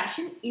with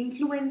fashion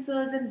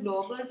influencers and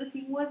bloggers, the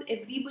thing was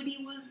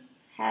everybody was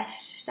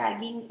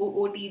hashtagging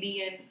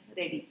OOTD and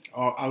ready.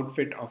 Or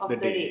outfit of the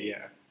day.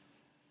 Yeah.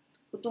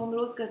 तो हम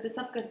रोज करते,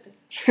 सब करते.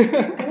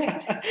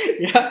 Correct.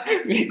 Yeah,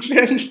 makes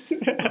sense.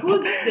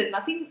 There's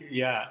nothing.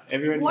 Yeah,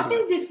 everyone. What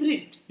is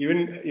different?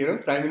 Even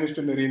Prime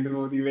Minister Narendra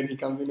Modi, when he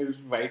comes in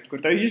his white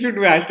kurta, he should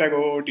do hashtag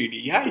OOTD.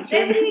 Yeah, he should.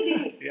 Every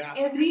day. Yeah.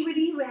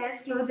 Everybody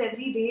wears clothes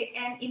every day,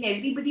 and in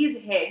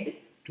everybody's head,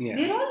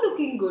 they're all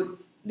looking good.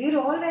 They're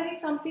all wearing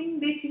something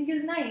they think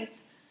is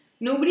nice.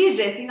 Nobody is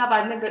dressing up.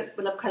 आज मैं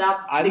मतलब खराब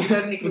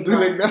दिखकर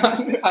निकलूँगा.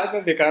 आज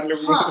मैं बेकार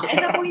लगूँगा. हाँ,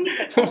 ऐसा कोई नहीं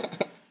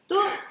करता.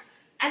 तो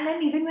and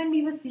then even when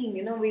we were seeing,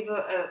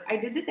 I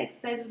did this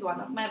exercise with one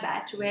of my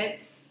batch where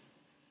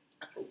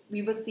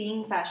we were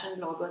seeing fashion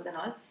bloggers and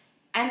all,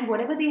 and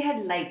whatever they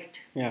had liked,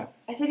 I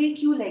said, ये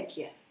क्यों like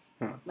किया?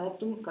 मतलब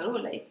तुम करो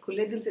like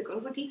खुले दिल से करो,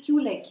 but ये क्यों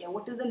like किया?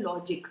 What is the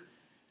logic?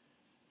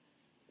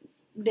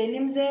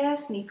 Denims है,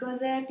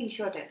 sneakers है,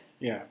 t-shirt है.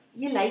 Yeah.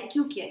 ये like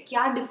क्यों किया?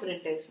 क्या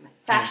different है इसमें?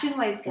 Fashion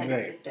wise क्या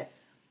different है?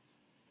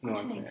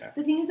 कुछ नहीं.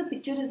 The thing is, the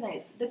picture is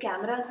nice, the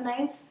camera is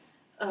nice,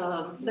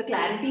 the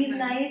clarity is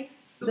nice.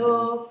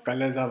 The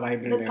colors are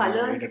vibrant. The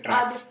colors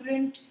are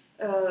different.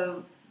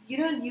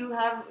 You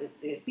have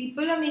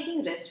people are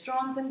making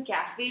restaurants and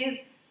cafes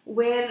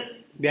where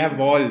they have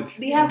walls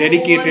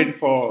dedicated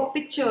for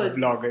pictures.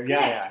 Bloggers.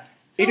 Yeah.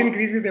 So, it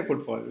increases their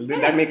footfall.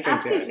 That makes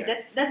sense. Absolutely,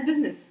 that's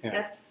business. Yeah.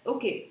 That's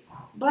okay.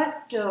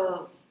 But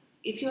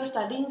if you're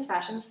studying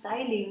fashion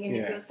styling and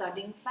if you're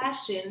studying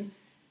fashion,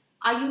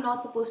 are you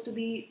not supposed to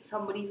be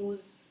somebody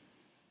who's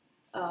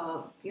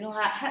you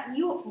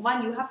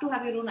have to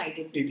have your own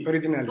identity.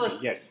 Originality.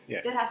 First, yes.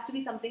 There has to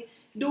be something.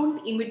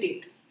 Don't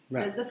imitate.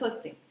 Right. That's the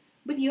first thing.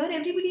 But here,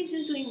 everybody is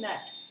just doing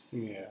that.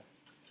 Yeah.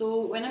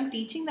 So when I'm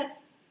teaching, that's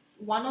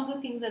one of the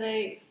things that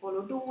I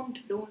follow. Don't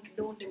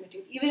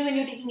imitate. Even when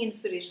you're taking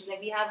inspiration, like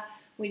we are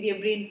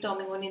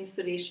brainstorming on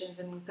inspirations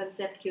and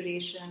concept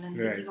curation and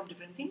thinking of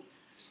different things.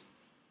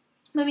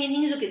 My main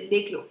thing is, okay,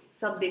 dekho,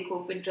 sab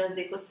dekho, Pinterest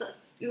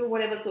dekho,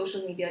 whatever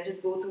social media,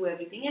 just go through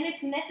everything, and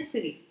it's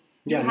necessary.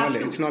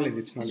 It's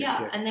knowledge.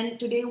 Yeah, yes. And then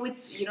today with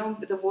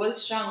the world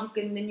shrunk,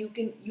 and then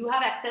you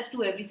have access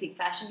to everything.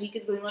 Fashion Week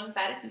is going on in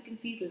Paris. You can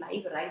see it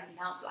live right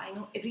now. So I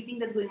know everything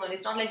that's going on.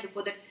 It's not like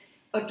before that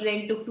a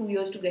trend took 2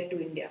 years to get to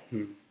India.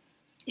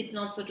 It's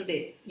not so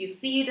today. You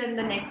see it, and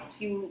the next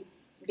few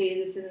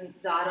days it's in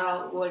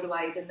Zara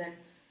worldwide, and then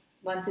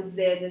once it's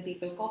there, then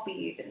people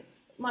copy it and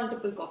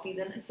multiple copies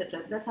and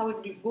etc. That's how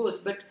it goes.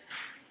 But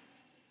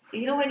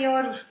when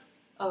you're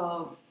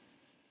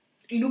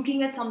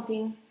looking at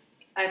something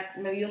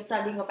maybe you're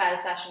studying a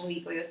Paris Fashion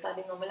Week or you're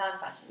studying a Milan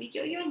Fashion Week,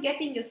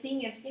 you're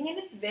seeing everything, and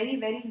it's very,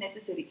 very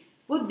necessary.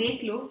 वो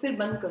देख लो, फिर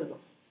बंद कर दो.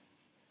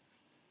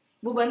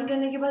 वो बंद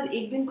करने के बाद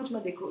एक दिन कुछ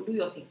मत देखो, do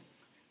your thing.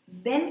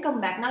 Then come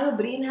back. Now your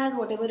brain has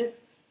whatever it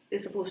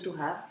is supposed to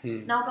have.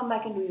 Now come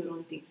back and do your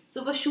own thing.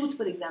 So for shoots,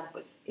 for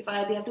example, if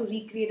they have to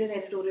recreate an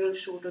editorial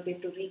shoot or they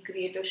have to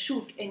recreate a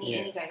shoot,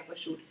 any kind of a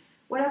shoot,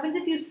 what happens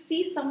if you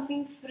see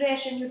something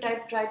fresh and you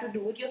try to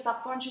do it, you're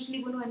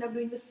subconsciously going to end up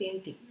doing the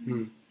same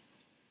thing.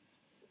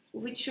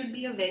 Which should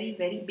be a very,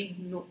 very big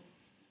no.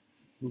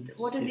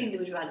 What is the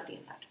individuality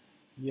in that?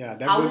 Yeah,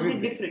 how is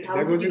it different?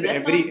 That goes with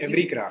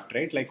every craft,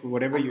 right? Like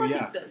whatever of course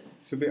it does.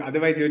 So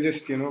otherwise you're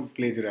just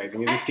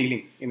plagiarizing, you're just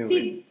stealing in a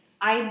way.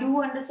 I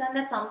do understand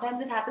that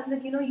sometimes it happens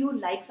that you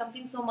like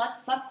something so much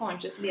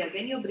subconsciously,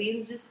 again your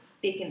brain's just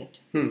taken it,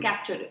 it's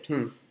captured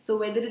it. So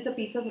whether it's a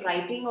piece of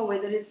writing or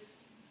whether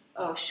it's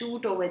a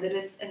shoot or whether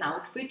it's an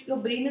outfit, your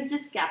brain has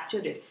just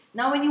captured it.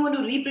 Now when you want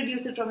to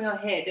reproduce it from your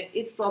head,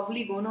 it's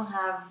probably going to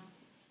have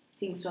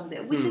things from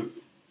there, which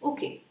is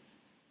okay.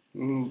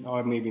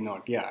 Or maybe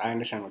not. Yeah, I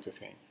understand what you're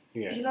saying.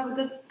 Yeah.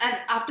 Because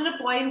after a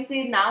point,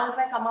 say now if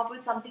I come up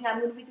with something, I'm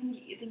going to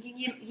be thinking,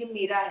 ye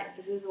mera hai.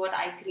 This is what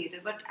I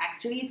created. But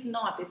actually it's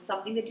not. It's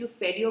something that you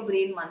fed your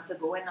brain months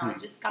ago and now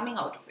it's just coming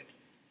out of it.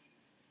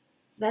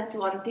 That's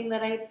one thing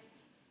that I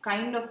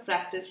kind of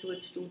practice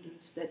with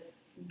students, that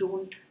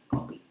don't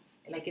copy.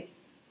 Like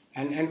it's...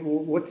 And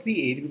what's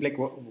the age group? Like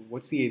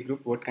what's the age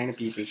group? What kind of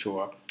people show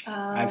up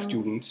as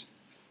students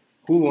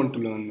who want to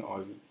learn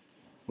all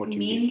what you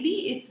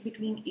mainly it's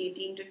between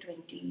 18 to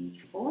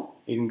 24.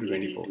 18 to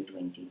 24. 18 to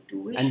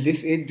 22-ish. And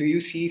this age, do you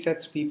see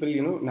such people,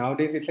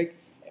 nowadays it's like,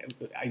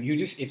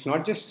 it's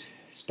not just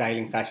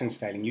styling, fashion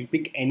styling. You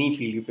pick any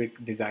field, you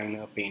pick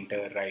designer,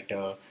 painter,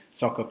 writer,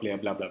 soccer player,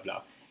 blah, blah,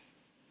 blah.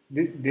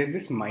 There's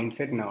this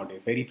mindset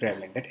nowadays, very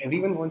prevalent, that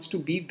everyone wants to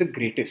be the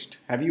greatest.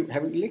 Have you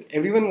like,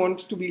 everyone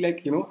wants to be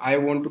like, I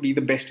want to be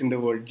the best in the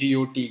world,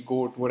 GOT,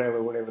 GOAT,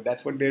 whatever.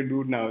 That's what they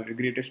do now, the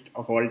greatest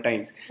of all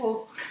times.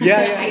 Oh,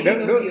 yeah. I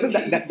didn't know so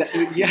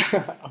yeah.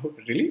 Oh,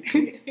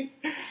 really?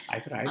 I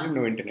thought I didn't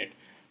know internet.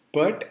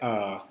 But,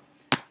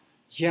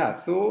 yeah,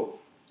 so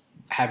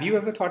have you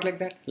ever thought like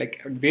that? Like,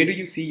 where do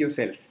you see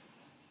yourself?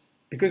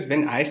 Because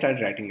when I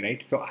started writing,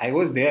 right, so I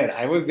was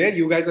there,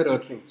 you guys are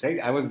earthlings, right?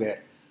 I was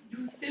there.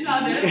 You still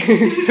are there.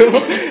 so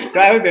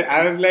I was there.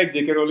 I was like,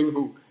 J.K. Rowling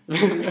who?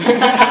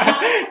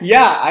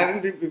 Yeah,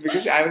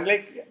 because I was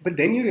like, but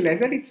then you realize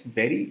that it's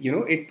very,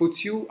 it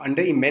puts you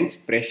under immense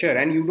pressure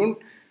and you don't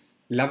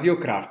love your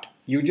craft.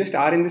 You just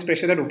are in this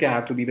pressure that, okay, I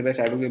have to be the best,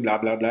 I have to be blah,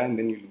 blah, blah, and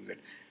then you lose it.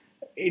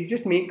 It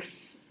just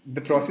makes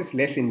the process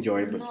less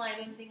enjoyable. No, I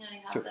don't think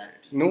I have that.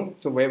 No?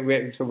 So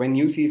so when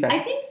you see fashion,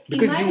 I think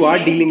because you are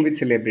dealing with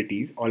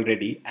celebrities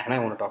already, and I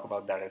want to talk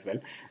about that as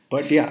well.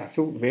 But yeah,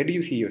 so where do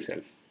you see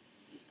yourself?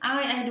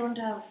 I don't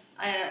have,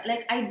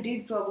 I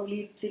did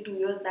probably say 2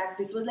 years back,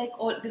 this was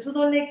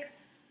all like,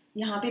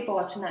 यहाँ पे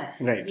पहुँचना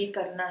है, right. ये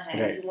करना है,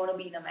 right. You want to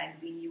be in a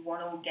magazine, you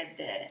want to get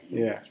there,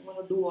 you want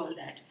to do all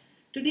that.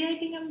 Today I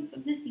think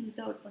I'm just eased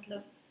out,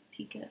 मतलब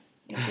ठीक है,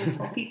 मेरे को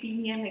कॉफी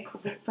पीनी है, मेरे को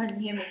बुक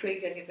पढ़नी है, मेरे को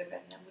एक जगह पे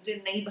बैठना है, मुझे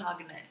नहीं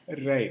भागना है.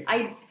 Right.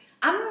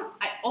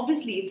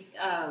 Obviously it's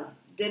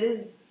there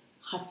is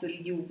hustle.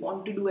 You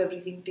want to do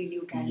everything till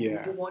you can.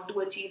 Yeah. You want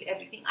to achieve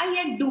everything. I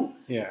yet do.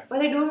 Yeah.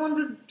 But I don't want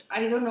to.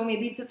 I don't know.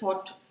 Maybe it's a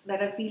thought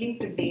that I'm feeling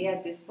today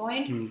at this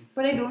point.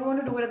 But I don't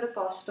want to do it at the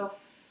cost of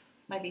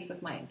my peace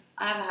of mind.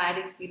 I've had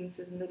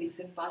experiences in the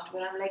recent past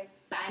where I'm like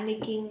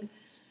panicking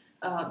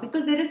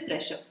because there is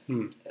pressure.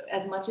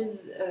 As much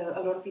as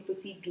a lot of people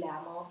see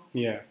glamour,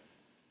 there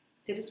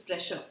is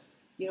pressure.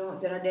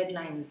 There are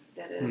deadlines.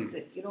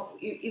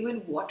 Even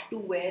what to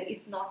wear.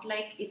 It's not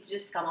like it's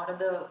just come out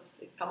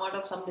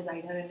of some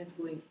designer and it's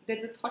going.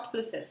 There's a thought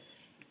process.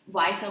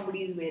 Why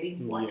somebody is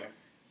wearing what. Yeah.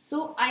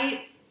 So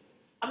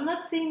I'm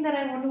not saying that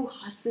I want to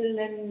hustle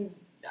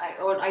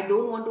or I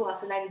don't want to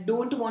hustle. I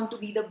don't want to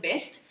be the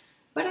best.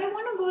 But I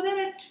want to go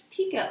there at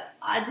ठीक है.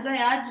 आज गए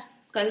आज,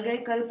 कल गए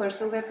कल,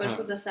 परसों गए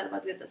परसों, 10 साल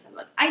बाद गए 10 साल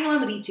बाद. I know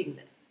I'm reaching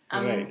there.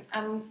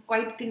 I'm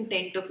quite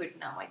content of it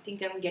now. I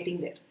think I'm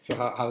getting there. So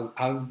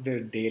how's the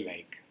day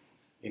like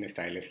in a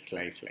stylist's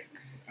life, like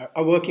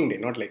a working day,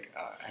 not like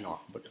an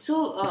off? But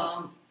so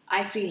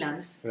I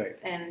freelance, right?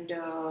 And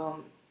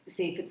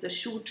say if it's a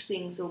shoot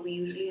thing, so we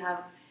usually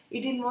have.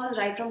 It involves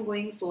right from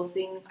going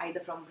sourcing, either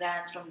from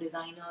brands, from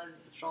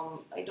designers, from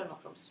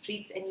from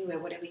streets, anywhere,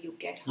 whatever you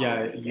get.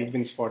 You've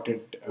been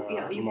spotted.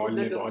 You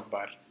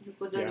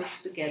put the looks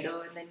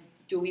together, and then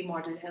जो भी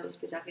model है उस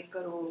पे जाके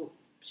करो.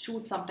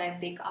 Shoot sometimes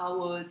take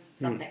hours,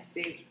 sometimes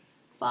they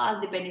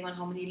fast depending on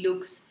how many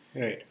looks.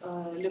 Right.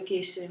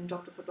 Location,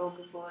 talk to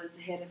photographers,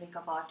 hair and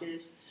makeup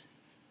artists,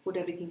 put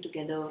everything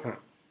together.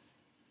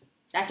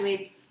 That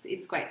way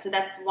it's quite. So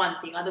that's one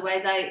thing.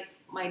 Otherwise,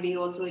 my day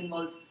also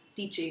involves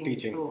teaching.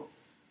 So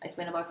I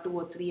spend about 2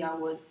 or 3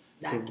 hours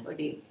a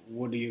day.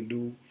 What do you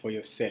do for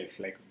yourself?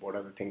 Like, what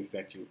are the things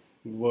that you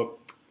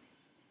work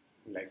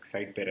like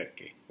side pe rakh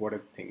ke? What are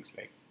the things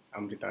like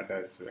Amrita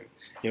does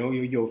when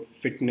your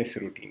fitness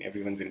routine?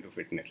 Everyone's into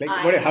fitness. Like,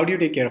 how do you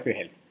take care of your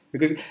health?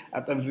 Because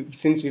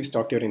since we've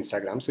stalked your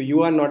Instagram, so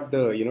you are not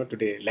the,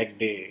 today leg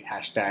day,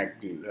 hashtag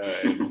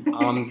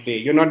arms day.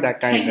 You're not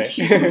that kind, right?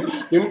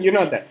 You're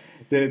not that.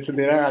 So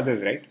there are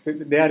others, right?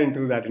 They are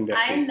into that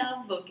industry. I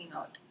love working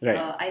out. Right.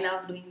 I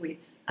love doing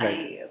weights.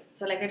 Right.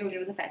 So like I told you,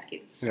 I was a fat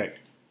kid. Right.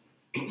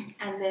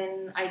 And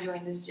then I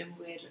joined this gym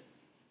where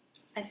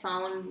I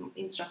found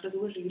instructors who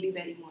were really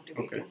very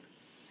motivating. Okay.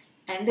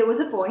 And there was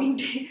a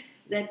point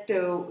that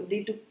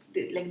they took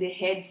the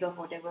heads of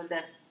whatever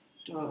that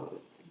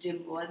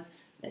gym was.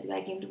 That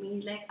guy came to me.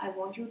 He's like, I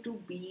want you to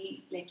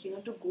be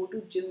to go to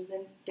gyms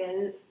and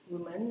tell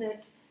women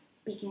that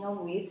picking up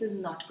weights is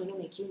not going to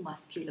make you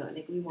muscular.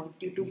 Like, we want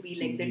you to be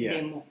like the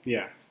demo.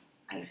 Yeah.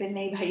 I said,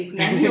 नहीं भाई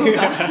इतना नहीं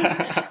होगा.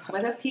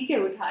 मतलब ठीक है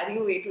उठा रही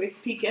हूँ weight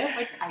ठीक है,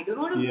 but I don't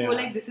want to go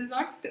like this is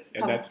not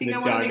something I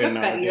want to make a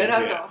career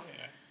out of.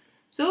 Yeah.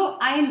 So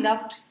I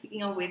loved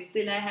picking up weights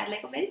till I had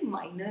like a very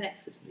minor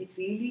accident, like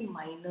really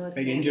minor.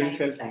 Like injured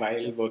yourself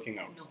while working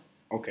out? No.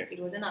 Okay. It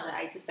was another.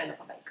 I just fell off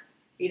a bike.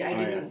 I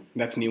didn't.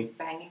 That's new.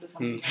 Bang into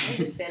something. I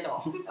just fell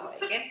off a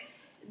bike.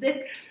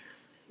 And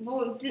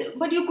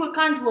but you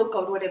can't work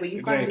out whatever.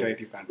 You can't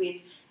lift you can't.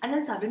 weights. And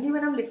then suddenly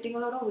when I'm lifting a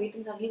lot of weight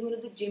and suddenly going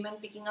to the gym and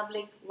picking up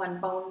like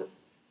 1 pound,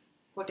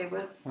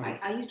 whatever,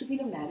 I used to feel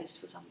embarrassed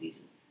for some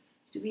reason.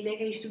 To be like,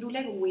 I used to do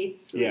like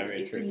weights. Yeah, I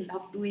used to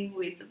love doing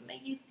weights.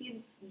 मैं ये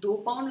 2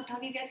 pound उठा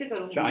के कैसे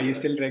करूँगी? So are you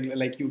still regular?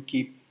 Like you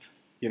keep,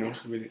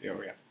 with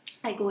yeah.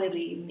 I go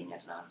every evening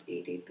at around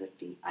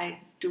 8:30. I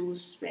do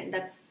spend.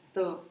 That's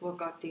the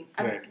workout thing.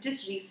 I've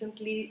just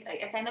recently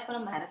I signed up for a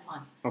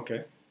marathon.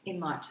 Okay. In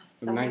March.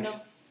 So nice. I'm kind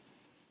of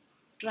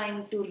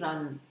trying to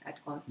run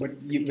at constant.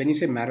 But when you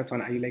say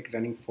marathon, are you like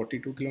running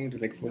 42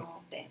 kilometers, like 4? No,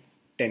 10.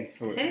 10.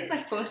 So I said it's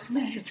my first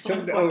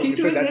marathon.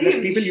 So that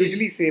people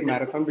usually say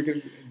marathon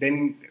because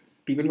then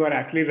people who are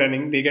actually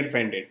running, they get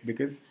offended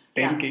because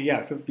 10k.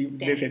 Yeah. So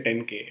they say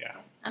 10k. Yeah.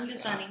 I'm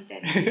just running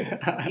 10.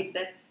 If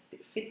that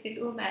fits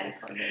into a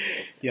marathon, then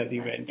yes. Yeah, the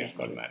event is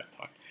called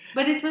marathon.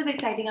 But it was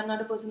exciting. I'm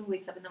not a person who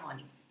wakes up in the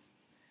morning.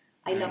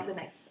 I love the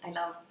nights. I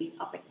love being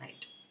up at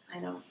night. I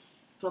love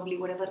probably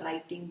whatever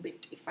writing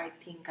bit if I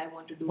think I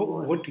want to do.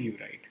 What do you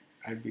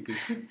write? Because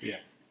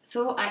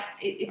So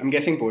I'm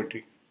guessing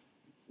poetry.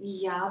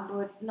 Yeah,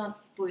 but not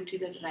poetry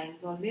that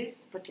rhymes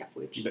always. But yeah,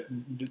 poetry.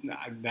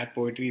 That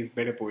poetry is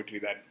better poetry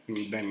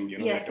than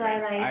Yes,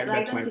 that I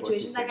write on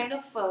situations. I kind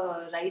of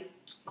write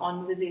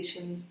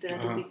conversations. There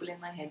are 2 people in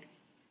my head.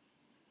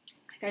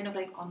 I kind of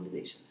write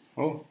conversations.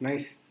 Oh,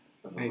 nice.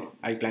 Nice.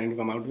 Are you planning to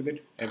come out with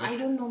it ever? I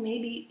don't know.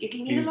 Maybe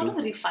it'll need a lot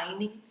of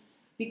refining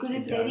because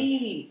it's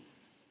very.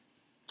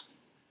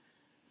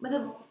 But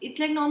it's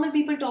like normal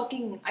people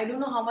talking. I don't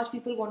know how much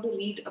people want to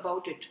read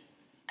about it,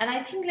 and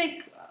I think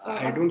like.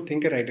 I don't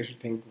think a writer should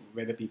think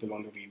whether people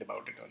want to read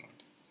about it or not.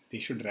 They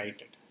should write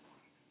it.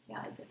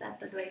 Yeah,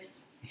 that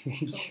advice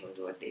was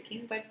worth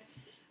taking, but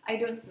I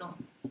don't know.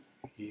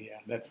 Yeah,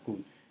 that's cool.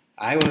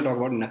 I want to talk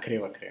about Nakhre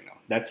Vakhre now.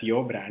 That's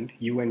your brand,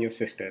 you and your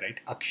sister, right?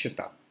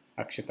 Akshita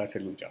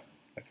Saluja.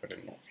 That's what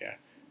I know. Yeah,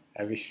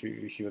 I wish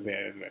she was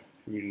there as well.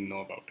 We didn't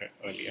know about her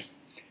earlier.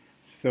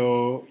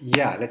 So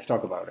yeah, let's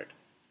talk about it.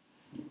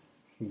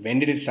 When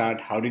did it start?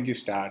 How did you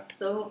start?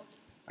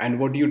 And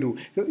what do you do?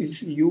 So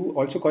you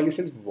also call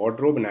yourselves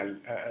wardrobe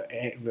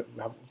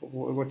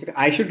what's it?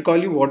 I should call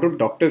you wardrobe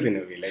doctors in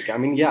a way. Like, I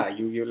mean, yeah,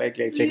 you like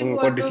checking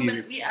for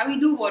diseases. We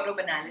do wardrobe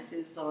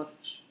analysis or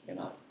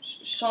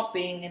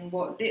shopping and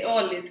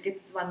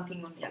it's one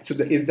thing only. So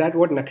is that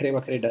what Nakhre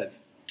Vakhre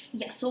does?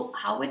 Yeah. So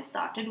how it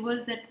started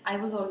was that I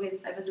was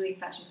doing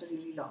fashion for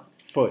really long.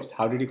 First,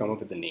 how did you come up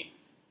with the name?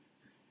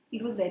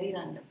 It was very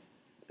random.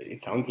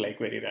 It sounds like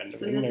very random.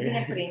 So we were sitting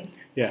at Prince.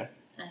 Yeah.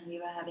 And we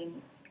were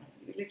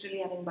literally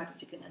having butter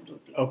chicken and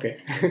roti. Okay.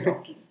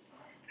 Talking.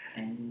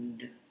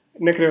 And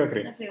Nakhre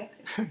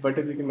Vakhre.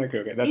 Butter chicken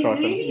Nakhre Vakhre. That's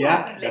awesome. Really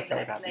yeah, that's how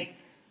it happens. Like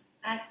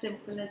as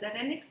simple as that,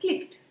 and it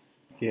clicked.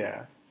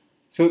 Yeah.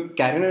 So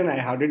Karen and I,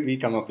 how did we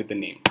come up with the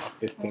name of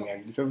this thing?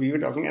 And so we were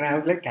talking, and I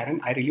was like,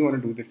 Karen, I really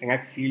want to do this thing. I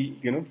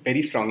feel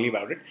very strongly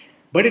about it.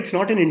 But it's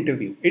not an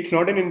interview. It's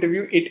not an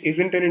interview. It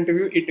isn't an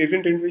interview. It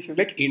isn't an interview. She was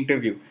like,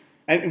 interview.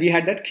 And we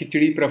had that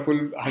khichdi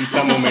praful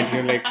hansa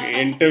moment, like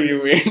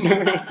interview.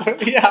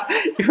 Yeah,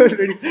 it was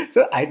pretty.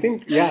 So I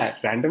think,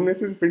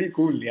 randomness is pretty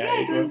cool. Yeah,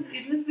 it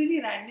was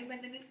really random,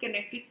 and then it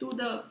connected to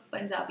the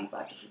Punjabi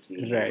part of it.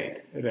 Really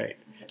right.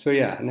 So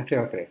Nakhre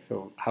Vakhre.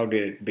 So how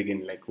did it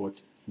begin? Like,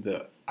 what's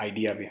the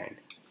idea behind?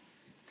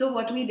 So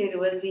what we did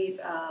was we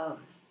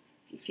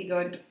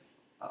figured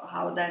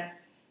how that.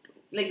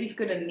 Like we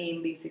figured a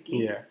name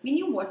basically. Yeah. We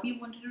knew what we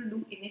wanted to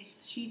do in it.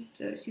 She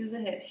is a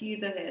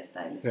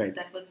hairstylist. Right.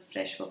 That was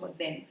fresh for her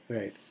then.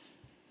 Right.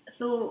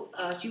 So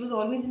she was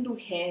always into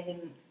hair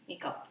and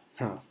makeup.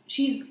 Huh.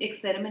 She's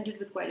experimented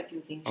with quite a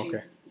few things. Okay.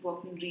 She's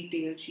worked in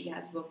retail. She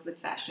has worked with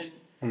fashion.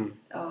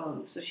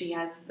 So she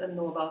has the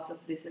know-abouts of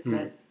this as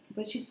well.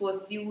 But she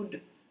pursued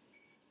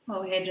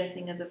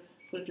hairdressing as a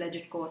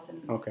full-fledged course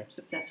and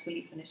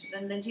successfully finished it.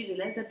 And then she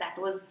realized that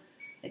was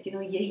like,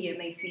 ये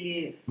मैं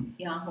इसीलिए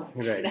यहाँ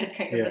हूँ, right. that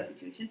kind of a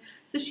situation.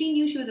 So she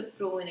knew she was a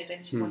pro in it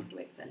and she wanted to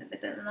excel in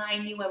that, and I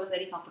knew I was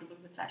very comfortable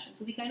with fashion,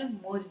 so we kind of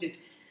merged it.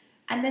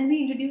 And then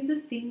we introduced this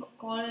thing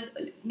called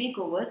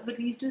makeovers, but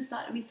we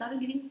started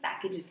giving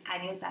packages,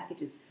 annual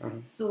packages.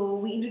 So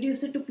we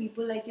introduced it to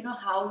people, like,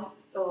 how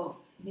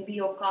maybe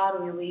your car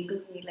or your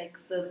vehicles need like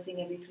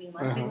servicing every 3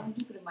 months. We're going to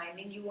keep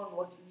reminding you on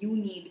what you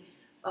need,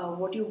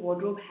 what your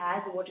wardrobe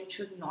has, what it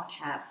should not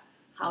have.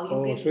 How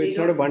you get so it's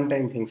not a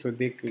one-time thing. So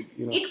they could,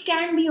 It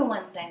can be a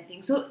one-time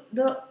thing. So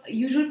the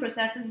usual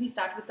process is we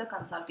start with the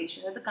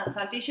consultation. At the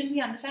consultation,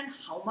 we understand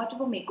how much of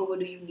a makeover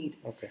do you need.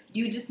 Okay. Do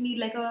you just need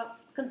like a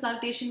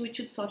consultation which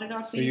should sort it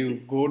out? So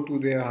you go to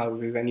their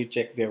houses and you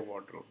check their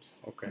wardrobes.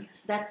 Okay.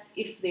 Yes, that's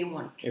if they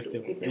want if they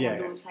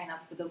want to sign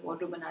up for the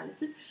wardrobe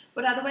analysis.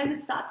 But otherwise,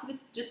 it starts with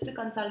just a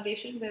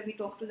consultation where we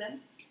talk to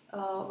them.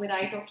 Where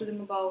I talk to them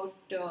about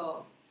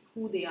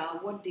who they are,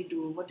 what they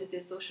do, what is their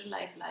social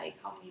life like,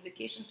 how many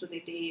vacations do they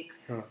take,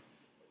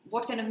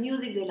 what kind of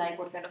music they like,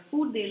 what kind of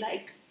food they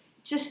like,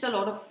 just a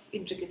lot of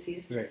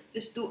intricacies,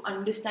 just to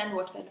understand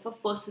what kind of a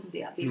person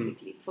they are,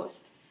 basically,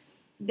 first.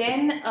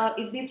 Then,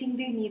 if they think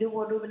they need a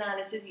wardrobe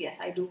analysis, yes,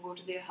 I do go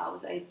to their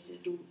house, I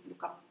just do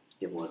look up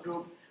their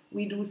wardrobe.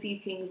 We do see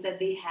things that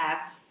they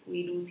have,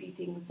 we do see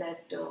things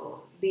that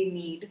they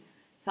need,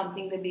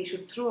 something that they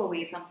should throw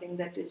away, something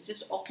that is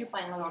just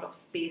occupying a lot of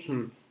space,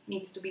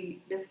 needs to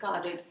be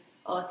discarded,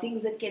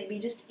 things that can be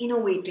just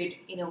innovated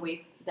in a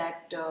way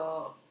that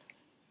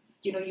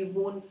you've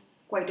worn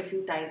quite a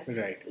few times.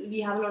 Right.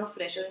 We have a lot of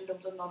pressure in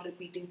terms of not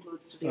repeating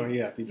clothes today. Oh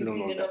yeah, people You've don't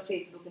seen know it on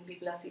Facebook and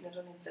people have seen it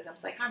on Instagram,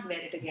 so I can't wear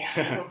it again.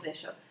 No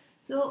pressure.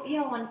 So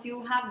yeah, once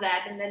you have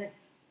that, and then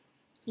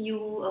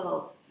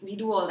we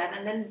do all that,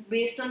 and then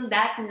based on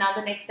that, now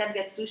the next step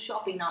gets to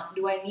shopping. Now,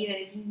 do I need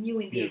anything new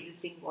in the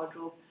existing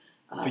wardrobe?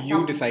 So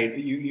you decide,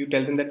 you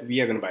tell them that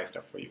we are going to buy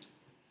stuff for you.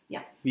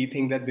 Yeah. We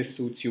think that this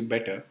suits you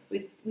better.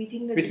 We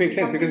think that which makes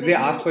sense because they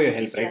asked for your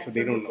help, right? Yes, so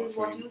they don't know. This is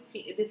what you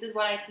think. This is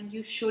what I think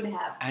you should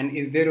have. And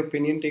is their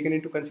opinion taken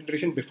into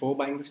consideration before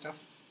buying the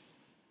stuff?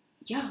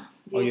 Yeah.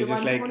 Or you're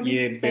just like,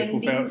 ye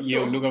bekoof hai, ye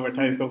ullu ka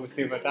batha, isko kuch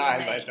nahi pata,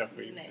 I'll buy stuff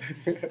for you.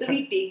 So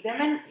we take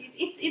them, and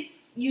it's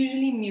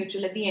usually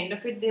mutual. At the end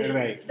of it,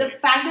 right. The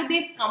fact that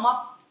they've come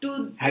up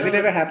to. Has it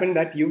ever happened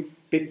that you've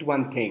picked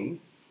one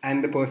thing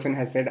and the person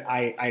has said,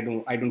 I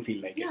don't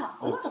feel like it? Yeah,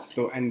 a lot of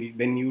so and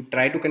then you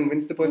try to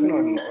convince the person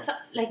or no? So,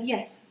 like,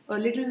 yes, a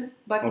little,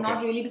 but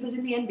not really, because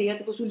in the end they are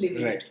supposed to live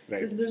in it.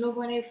 Right. So there's no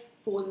point if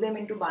force them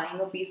into buying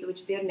a piece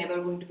which they are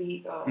never going to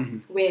be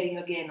wearing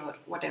again or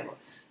whatever.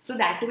 So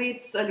that way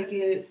it's a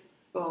little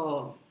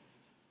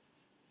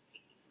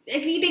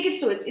like we take it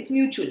slow. It's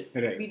mutual.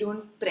 Right. We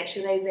don't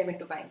pressurize them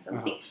into buying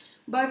something.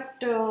 But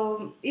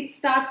it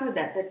starts with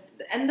that,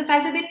 and the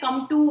fact that they've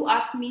come to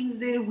us means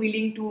they're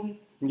willing to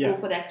go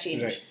for that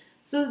change. Right.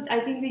 So I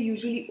think they're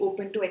usually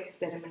open to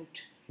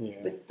experiment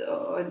with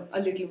a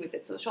little with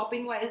it. So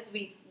shopping wise,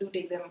 we do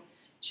take them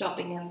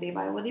shopping and they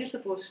buy what they're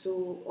supposed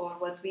to or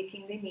what we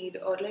think they need,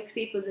 or like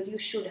staples that you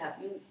should have.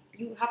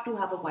 You have to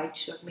have a white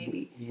shirt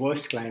maybe.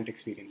 Worst client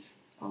experience.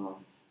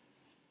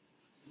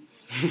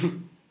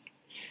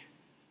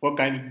 What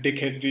kind of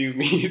dickheads do you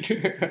meet?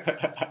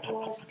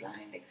 Worst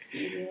client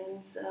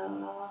experience.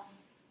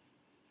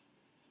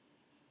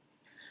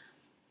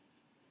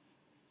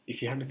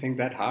 If you have to think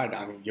that hard,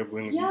 I mean, you're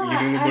doing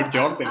a good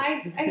job then.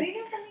 I did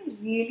have something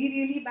really,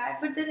 really bad,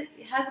 but there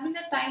has been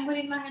a time where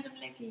in my head I'm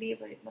like, le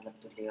bhai, matlab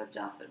tu le aur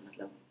ja fir,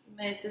 matlab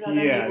main isse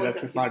zyada yeah,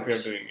 that's a smart way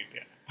of doing it.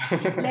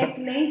 Yeah. Like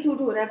nahi suit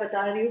ho raha hai, bata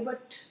rahi hu,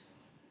 but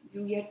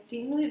you get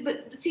things.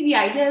 But see, the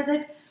idea is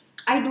that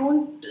I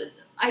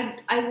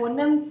want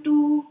them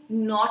to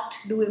not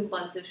do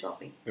impulsive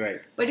shopping.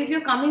 Right. But if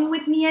you're coming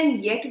with me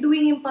and yet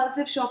doing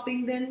impulsive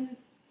shopping, then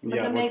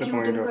what's the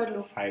point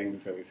of hiring the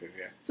services?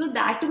 Yeah. So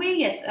that way,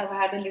 yes, I've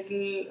had a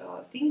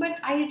little thing, but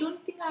I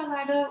don't think I've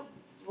had a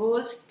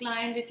worst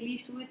client, at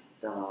least with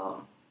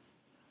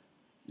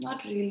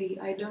not really.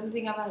 I don't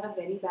think I've had a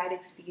very bad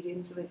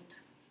experience with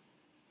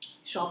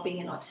shopping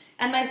and all.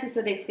 And my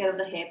sister takes care of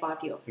the hair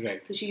part here.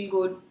 Right. So she'll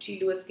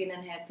do a skin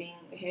and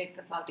hair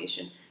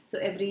consultation. So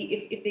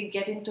if they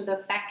get into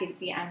the package,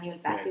 the annual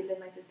package, then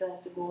my sister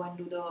has to go and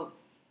do the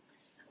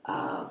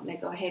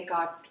like a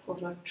haircut or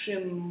a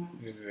trim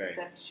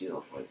that she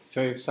offers.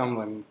 So if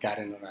someone,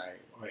 Karen or I,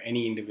 or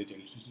any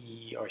individual,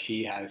 he or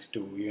she has to,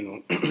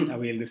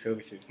 avail the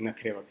services,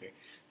 Nakhre Vakhre.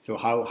 So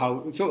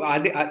so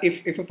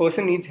if a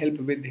person needs help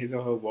with his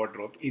or her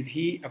wardrobe, is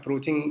he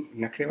approaching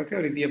Nakhre Vakhre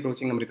or is he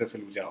approaching Amrita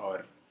Saluja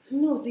or?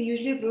 No, they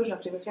usually approach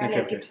Nakhre Vakhre. I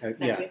like it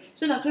that way.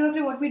 So Nakhre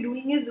Vakhre, what we're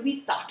doing is, we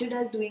started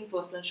as doing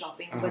personal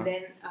shopping, but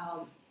then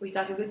we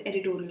started with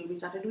editorial, we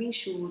started doing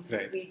shoots,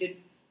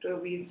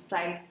 we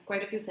styled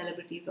quite a few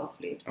celebrities off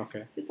late.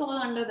 Okay. So it's all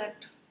under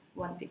that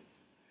one thing.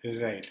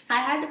 Right.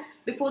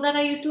 Before that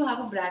I used to have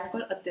a brand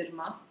called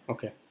Atirma.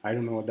 Okay. I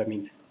don't know what that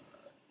means.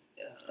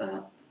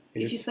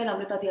 If you spell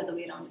Amrita the other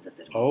way around, it's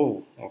Atirma.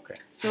 Oh, okay.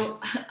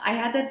 So I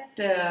had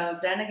that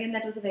brand again.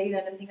 That was a very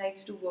random thing. I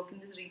used to work in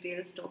this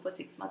retail store for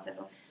 6 months.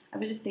 I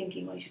was just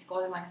thinking, I should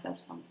call myself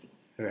something.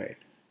 Right.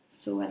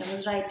 So when I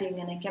was writing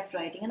and I kept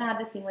writing, and I have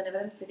this thing whenever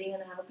I'm sitting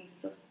and I have a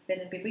piece of pen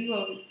and paper, you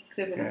always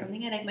scribble or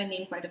something. I write my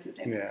name quite a few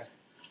times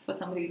for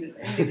some reason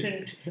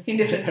in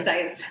different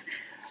styles.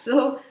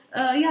 So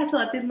so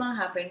Atirma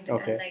happened,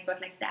 and I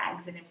got like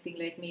tags and everything,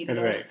 like made it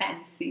all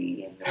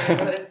fancy and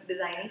whatever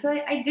designing. So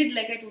I did,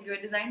 like I told you,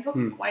 I designed for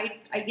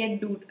I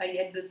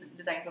yet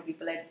design for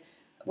people.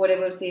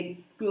 Whatever, say,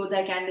 clothes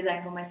I can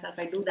design for myself,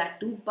 I do that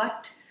too.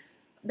 But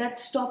that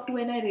stopped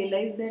when I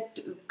realized that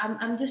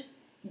I'm just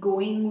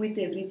going with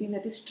everything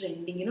that is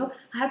trending. You know,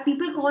 I have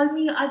people call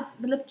me,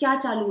 मतलब क्या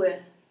चालू है,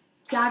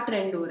 क्या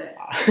trend हो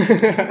रहा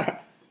है.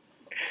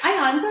 I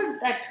answered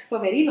that for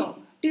very long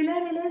till I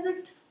realized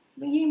that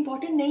ये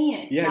important नहीं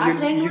है.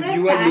 Yeah,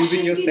 you are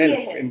losing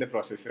yourself in the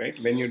process,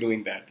 right? When you're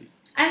doing that.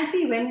 And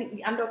see,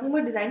 when I'm talking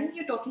about designing,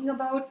 you're talking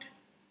about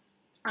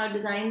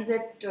designs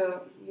that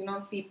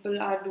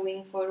people are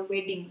doing for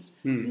weddings.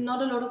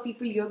 Not a lot of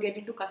people here get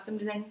into custom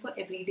design for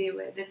everyday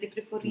wear. That they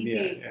prefer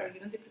retail, or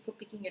they prefer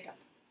picking it up.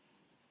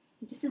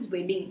 This is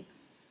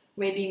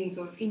weddings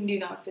or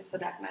Indian outfits for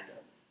that matter.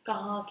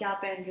 कहाँ क्या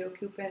पहन रहे हो,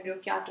 क्यों पहन रहे हो,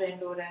 क्या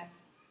ट्रेंड हो रहा है.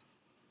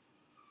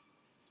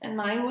 And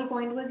my whole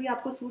point was, ये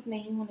आपको सूट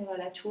नहीं होने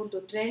वाला है, छोड़ दो.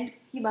 ट्रेंड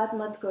की बात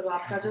मत करो.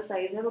 आपका जो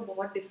साइज है वो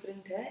बहुत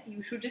डिफरेंट है.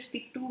 You should just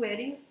stick to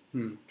wearing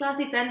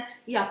classics. And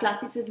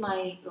classics is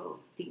my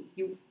thing.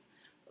 You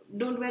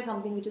don't wear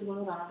something which is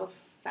going to run out of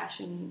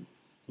fashion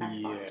as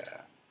fast.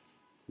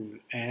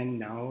 And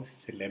now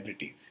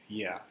celebrities.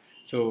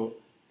 So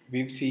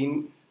we've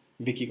seen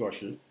Vicky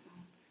Kaushal.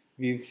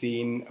 We've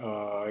seen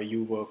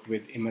you work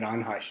with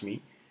Imran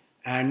Hashmi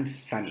and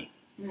Sunny.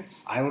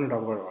 I want to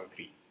talk about all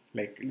three.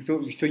 Like,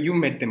 so you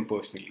met them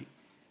personally.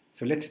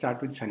 So let's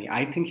start with Sunny.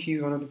 I think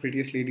she's one of the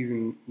prettiest ladies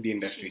in the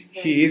industry.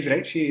 She is,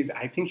 right? She is.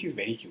 I think she's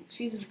very cute.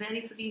 She's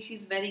very pretty.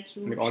 She's very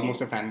cute. Like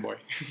almost a fanboy.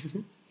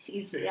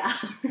 She's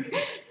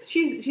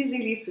she's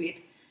really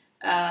sweet.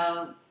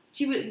 I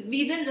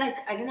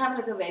didn't have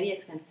like a very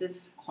extensive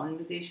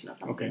conversation or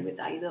something with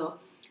either.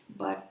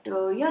 But they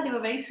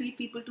were very sweet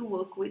people to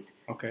work with.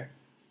 Okay.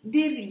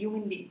 They're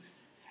human beings.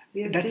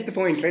 That's the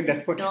point, right?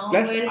 That's what.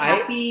 Plus,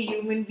 happy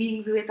human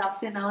beings with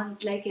ups and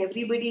downs like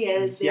everybody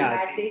else. They've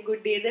had their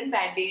good days and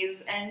bad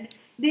days, and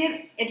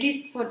they're at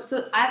least for.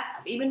 So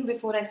even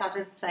before I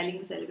started styling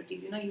for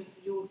celebrities,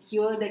 you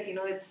hear that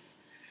it's.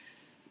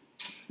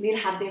 They'll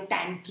have their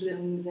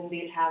tantrums and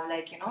they'll have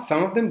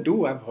Some of them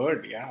do. I've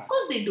heard. Yeah. Of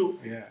course they do.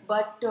 Yeah.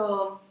 But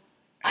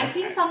I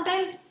think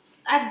sometimes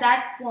at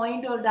that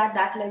point or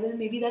that level,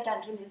 maybe that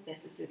tantrum is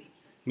necessary.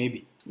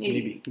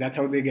 Maybe. That's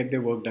how they get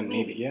their work done.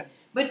 Maybe. Yeah.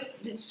 But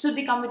so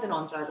they come with an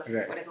entourage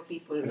of whatever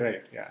people.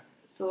 Right. Yeah.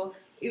 So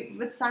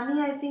with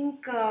Sunny, I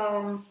think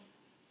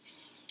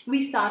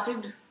we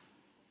started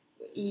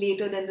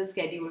later than the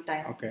scheduled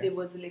time. Okay. There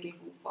was a little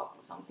goof up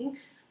or something,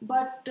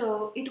 but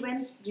it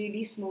went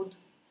really smooth.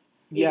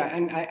 Yeah,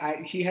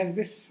 and she has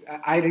this.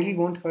 I really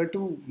want her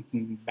to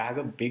bag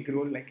a big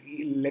role. Like,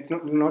 let's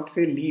not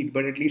say lead,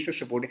 but at least a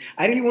supporting.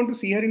 I really want to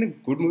see her in a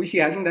good movie. She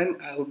hasn't done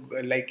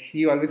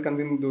she always comes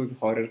in those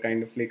horror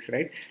kind of flicks,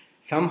 right?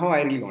 Somehow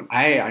I really want.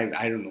 I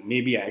don't know.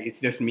 Maybe it's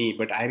just me,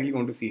 but I really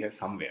want to see her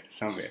somewhere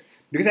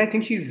because I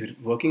think she's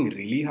working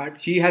really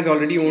hard. She has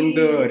already owned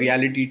the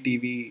reality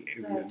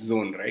TV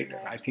zone, right?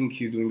 I think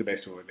she's doing the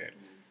best over there.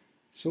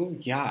 So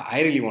yeah,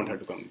 I really want her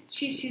to come.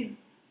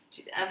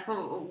 For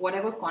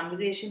whatever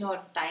conversation or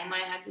time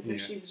I had with her,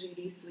 she's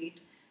really sweet.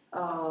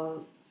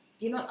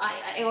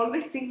 I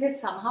always think that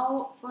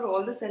somehow for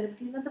all the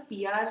celebrities, the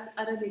PRs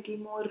are a little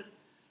more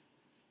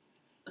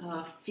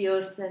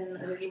fierce and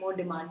a little more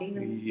demanding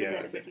than the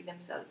celebrity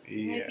themselves.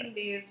 I think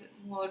they're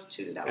more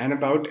chilled out. And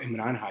about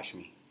Imran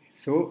Hashmi.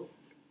 So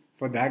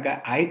for that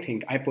guy,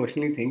 I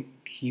personally think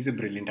he's a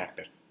brilliant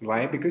actor.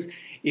 Why? Because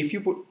if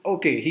you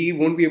put, he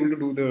won't be able to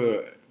do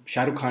the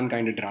Shah Rukh Khan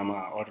kind of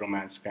drama or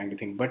romance kind of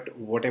thing, but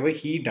whatever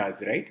he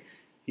does, right?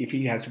 If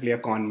he has to play a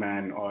con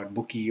man or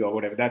bookie or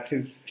whatever, that's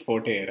his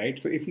forte, right?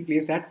 So if he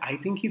plays that, I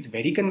think he's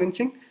very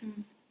convincing.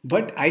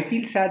 But I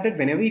feel sad that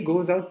whenever he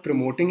goes out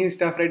promoting his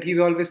stuff, right, he's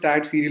always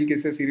tagged serial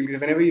kisser.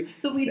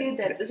 So we did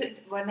that. So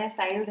when I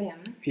styled him,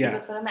 it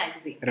was for a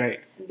magazine.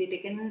 Right. And they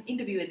take an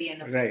interview at the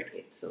end of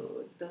it.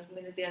 So the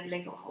minute they are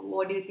like,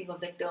 what do you think of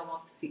the term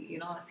of a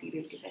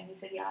serial kisser? And he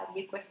said, "Yaar,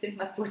 ye question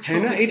mat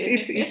pucho."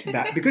 It's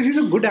bad because he's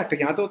a good actor.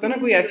 यहाँ तो होता ना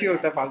कोई ऐसी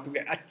होता फालतू के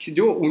अच्छे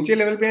जो ऊंचे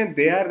level पे हैं,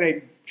 they are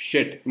like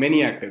shit.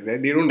 Many actors,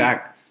 right? They don't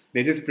act.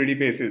 They're just pretty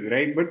faces,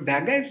 right? But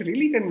that guy is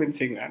really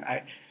convincing,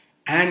 man.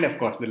 And of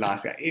course, the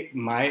last guy,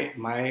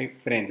 my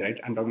friends, right?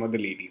 I'm talking about the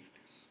ladies.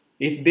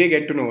 If they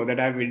get to know that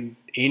I've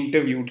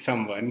interviewed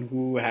someone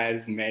who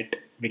has met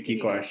Vicky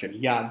Kaushal,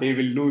 they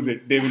will lose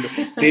it.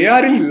 They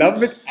are in love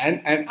with,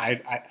 and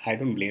I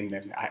don't blame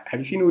them. Have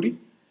you seen Uri?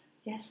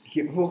 Yes.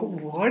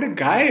 What a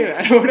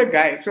guy! What a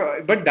guy!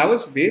 So, but that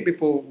was way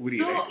before Uri.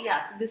 So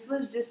right? So this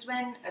was just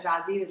when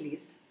Razi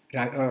released.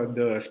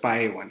 The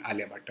spy one,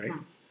 Alia Bhatt, right?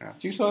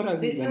 You saw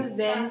Razi. This was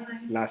then.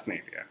 Last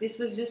night, yeah. This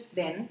was just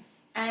then.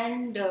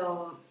 And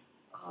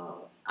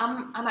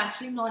I'm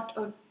actually not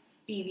a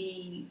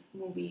TV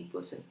movie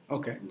person.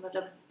 Okay.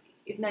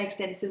 Itna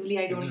extensively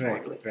I don't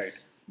follow it. Right.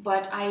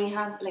 But I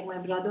have, like, my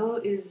brother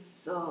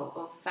is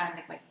a fan,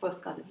 like my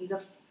first cousin. He's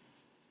a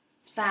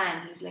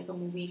fan. He's like a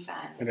movie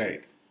fan.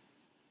 Right.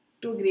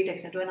 To a great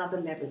extent, to another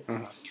level.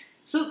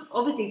 So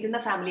obviously it's in the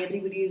family.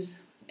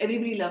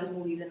 Everybody loves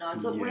movies and all.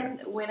 So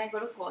when I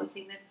got a call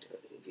saying that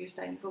if you're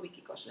studying for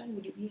Vicky Kaushal,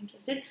 would you be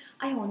interested?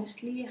 I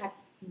honestly had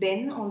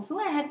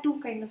to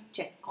kind of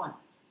check on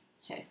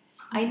her.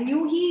 I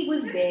knew he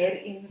was there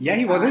in. Yeah,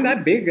 he wasn't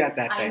that big at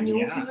that time. I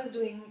knew he was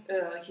doing.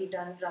 He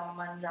done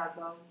Ramaman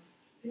Raghav.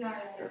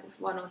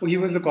 One of he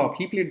was the cop.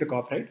 He played the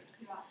cop, right?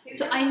 Yeah.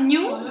 So I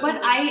knew,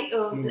 but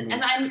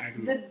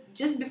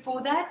just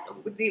before that,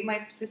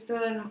 my sister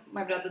and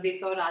my brother, they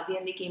saw Razi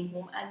and they came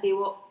home and they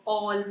were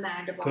all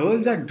mad about it.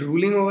 Girls are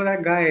drooling over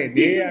that guy.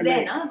 This is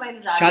there, na?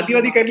 When Razi शादी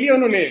वादी कर लिया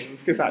उन्होंने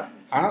उसके साथ.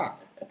 हाँ.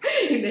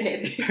 In the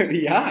head.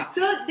 Yeah.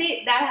 So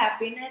that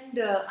happened and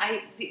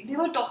they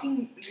were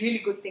talking really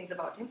good things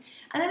about him.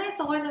 And then I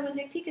saw it and I was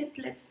like, okay,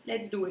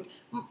 let's do it.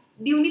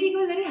 The only thing I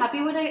was very happy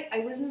about, I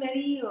wasn't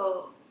very,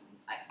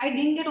 I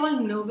didn't get all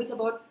nervous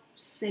about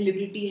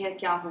celebrity hai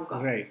kya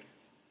hoga. Right.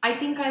 I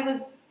think I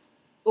was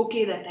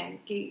okay that time.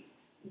 Okay,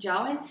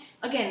 jao. And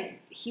again,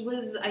 he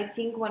was, I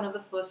think, one of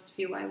the first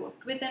few I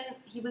worked with, and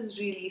he was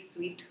really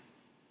sweet,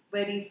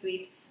 very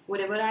sweet.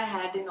 Whatever I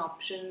had in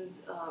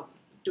options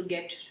to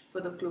get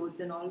for the clothes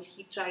and all,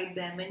 he tried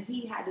them and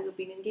he had his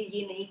opinion.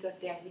 Ye nahi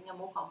karte. I think I'm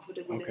more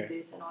comfortable in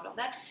this and all of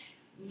that.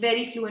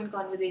 Very fluent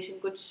conversation.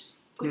 Kuch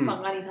panga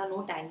nahi tha,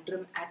 no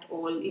tantrum at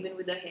all. Even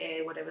with the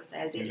hair, whatever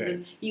styles.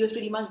 He was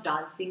pretty much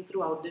dancing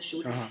throughout the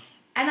shoot.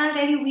 And I'll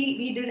tell you,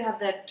 we did have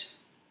that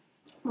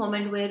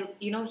moment where,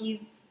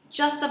 he's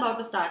just about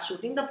to start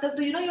shooting. Tab tak,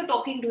 you're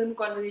talking to him,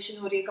 conversation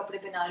ho rahi hai,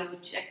 kapde pehna rahe ho,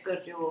 check kar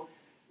rahe ho.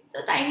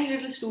 It's a tiny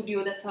little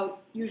studio, that's how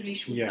usually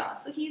shoots are.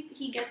 So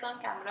he gets on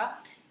camera,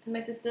 and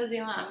my sister's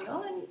here, I'm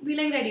here, and we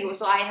like ready go.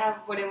 So I have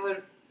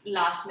whatever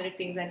last minute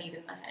things I need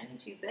in my hand,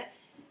 and she's there.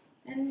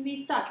 And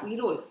we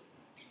roll.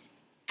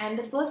 And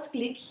the first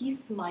click, he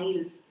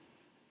smiles.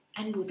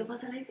 And both of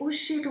us are like, oh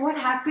shit, what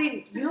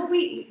happened?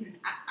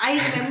 I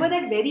remember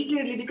that very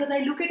clearly because I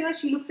look at her,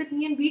 she looks at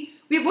me, and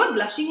we're both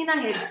blushing in our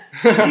heads.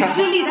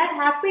 Literally, that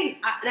happened.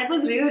 That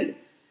was real.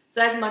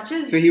 So as much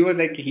as... So he was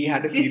like, he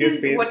had a serious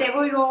face.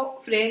 Whatever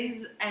your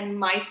friends and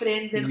my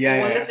friends and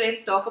all the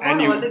friends talk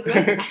about, all the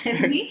girls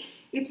and me,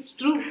 it's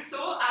true. So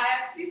I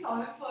actually saw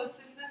him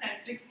first in the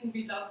Netflix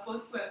movie Love Per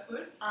Square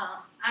Foot.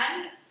 And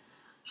I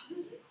was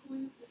like, who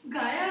is this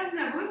guy? I've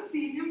never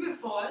seen him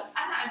before. And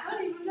I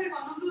thought he was like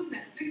one of those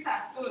Netflix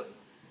actors.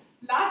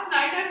 Last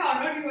night I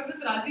found out he was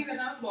with Razi when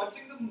I was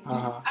watching the movie.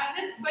 And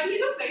then, but he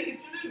looks very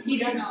different in movie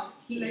now.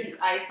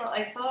 I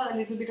saw a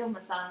little bit of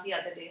Masan the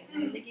other day.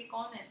 And I was like, ye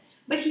kaun hai?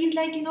 But he's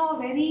like, a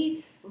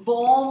very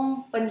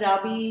warm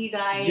Punjabi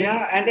guy.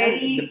 Yeah, and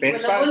the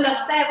best part... The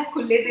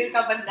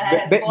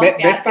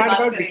best part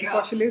about Vicky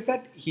Kaushal is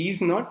that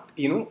he's not,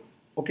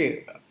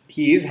 okay,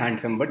 he is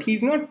handsome, but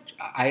he's not,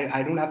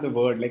 I don't have the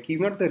word, like he's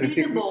not the He's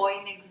the boy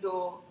next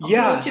door.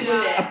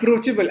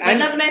 Approachable.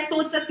 And I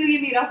soch sakti hu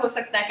ye mera ho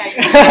sakta hai kind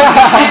of.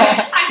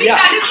 I think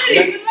that is the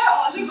reason why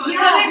all the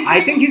girls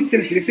I think his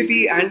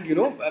simplicity and,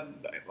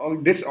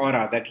 this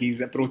aura that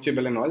he's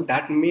approachable and all,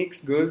 that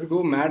makes girls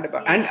go mad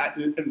about.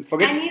 And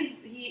forget. And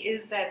he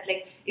is that,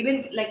 like,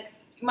 even, like,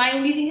 my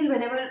only thing is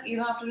whenever,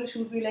 after the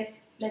shoot, we like,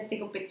 let's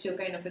take a picture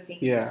kind of a thing.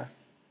 Yeah.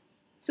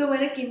 So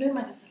when it came to him,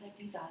 my sister was like,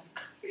 please ask.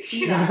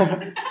 And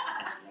I'm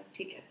like,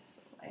 take it.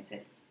 So I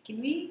said, can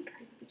we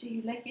take a picture?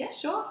 He's like, yeah,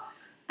 sure.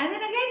 And then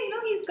again,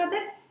 he's got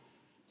that,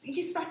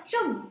 he's such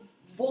a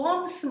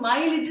warm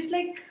smile. It's just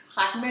like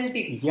heart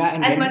melting. Yeah.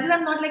 And as much as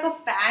I'm not like a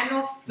fan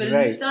of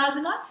film stars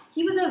and all,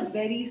 he was a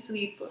very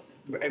sweet person.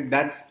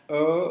 That's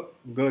a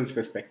girl's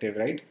perspective,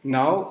 right?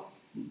 Now,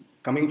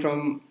 coming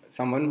from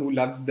someone who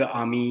loves the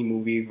army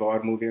movies,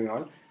 war movies and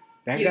all,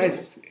 that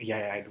guy's...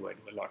 Yeah, I do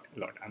a lot.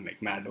 I'm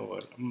like mad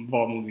over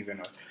war movies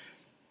and all.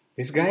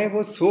 This guy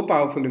was so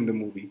powerful in the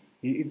movie.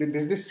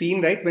 There's this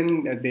scene, right,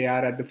 when they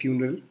are at the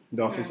funeral,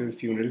 the officer's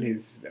funeral,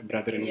 his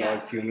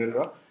brother-in-law's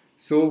funeral.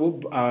 So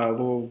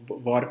वो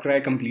war cry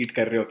complete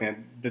कर रहे होते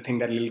हैं, the thing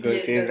that little girl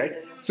says, right?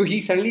 So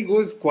he suddenly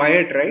goes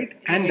quiet, right?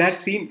 And that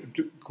scene,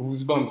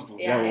 goosebumps.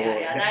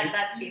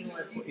 That scene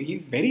was...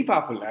 He's very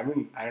powerful. I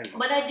mean, I don't know.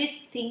 But I did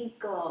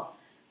think,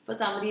 for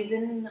some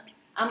reason,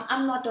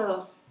 I'm not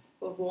a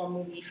war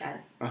movie fan.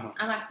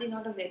 I'm actually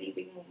not a very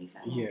big movie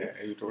fan. Yeah,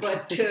 you told me.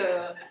 But...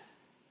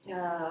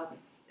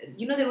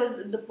 there was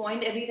the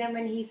point every time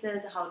when he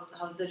said,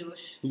 how's the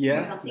Josh? Yeah,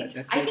 or something.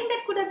 I think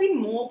that could have been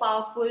more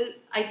powerful.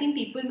 I think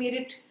people made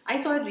it... I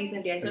saw it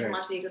recently. I saw it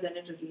much later than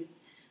it released.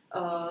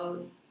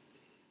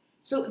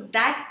 So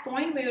that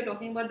point where you're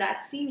talking about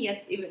that scene, yes,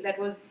 that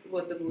was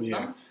worth the goosebumps.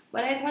 Yeah.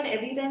 But I thought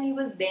every time he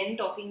was then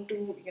talking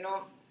to,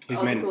 all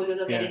the soldiers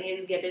are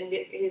getting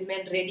his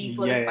men ready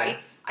for the fight.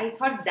 I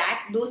thought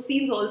that those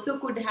scenes also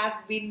could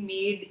have been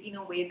made in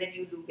a way that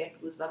you do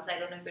get goosebumps. I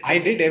don't know if it... I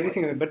did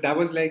everything, but that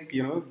was like,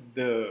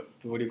 the,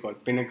 what do you call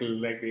it, pinnacle,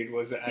 like it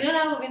was...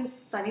 now when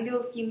Sunny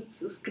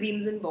Deol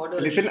screams in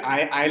Border... Listen,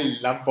 I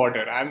love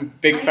Border. I'm a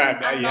big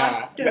fan.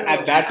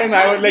 At that time,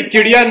 I was like,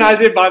 Chidiya Naal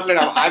se baat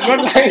ladao. I'm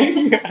not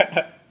lying.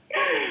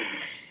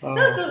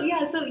 No, so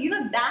yeah, so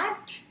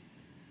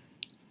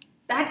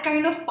that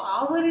kind of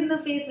power in the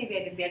face, maybe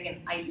I can say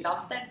again. I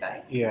love that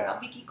guy,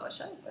 Vicky,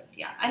 Kaushal, but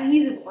yeah, and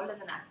he's evolved as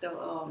an actor.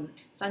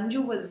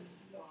 Sanju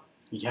was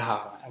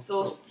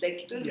so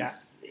like it was,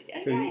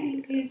 so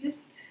he's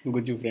just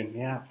good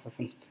friend,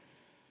 person.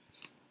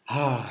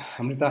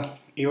 Amrita,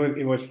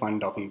 it was fun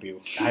talking to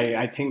you.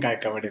 I think I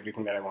covered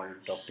everything that I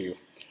wanted to talk to you.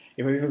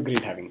 It was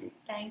great having you.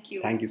 Thank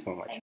you. Thank you so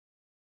much.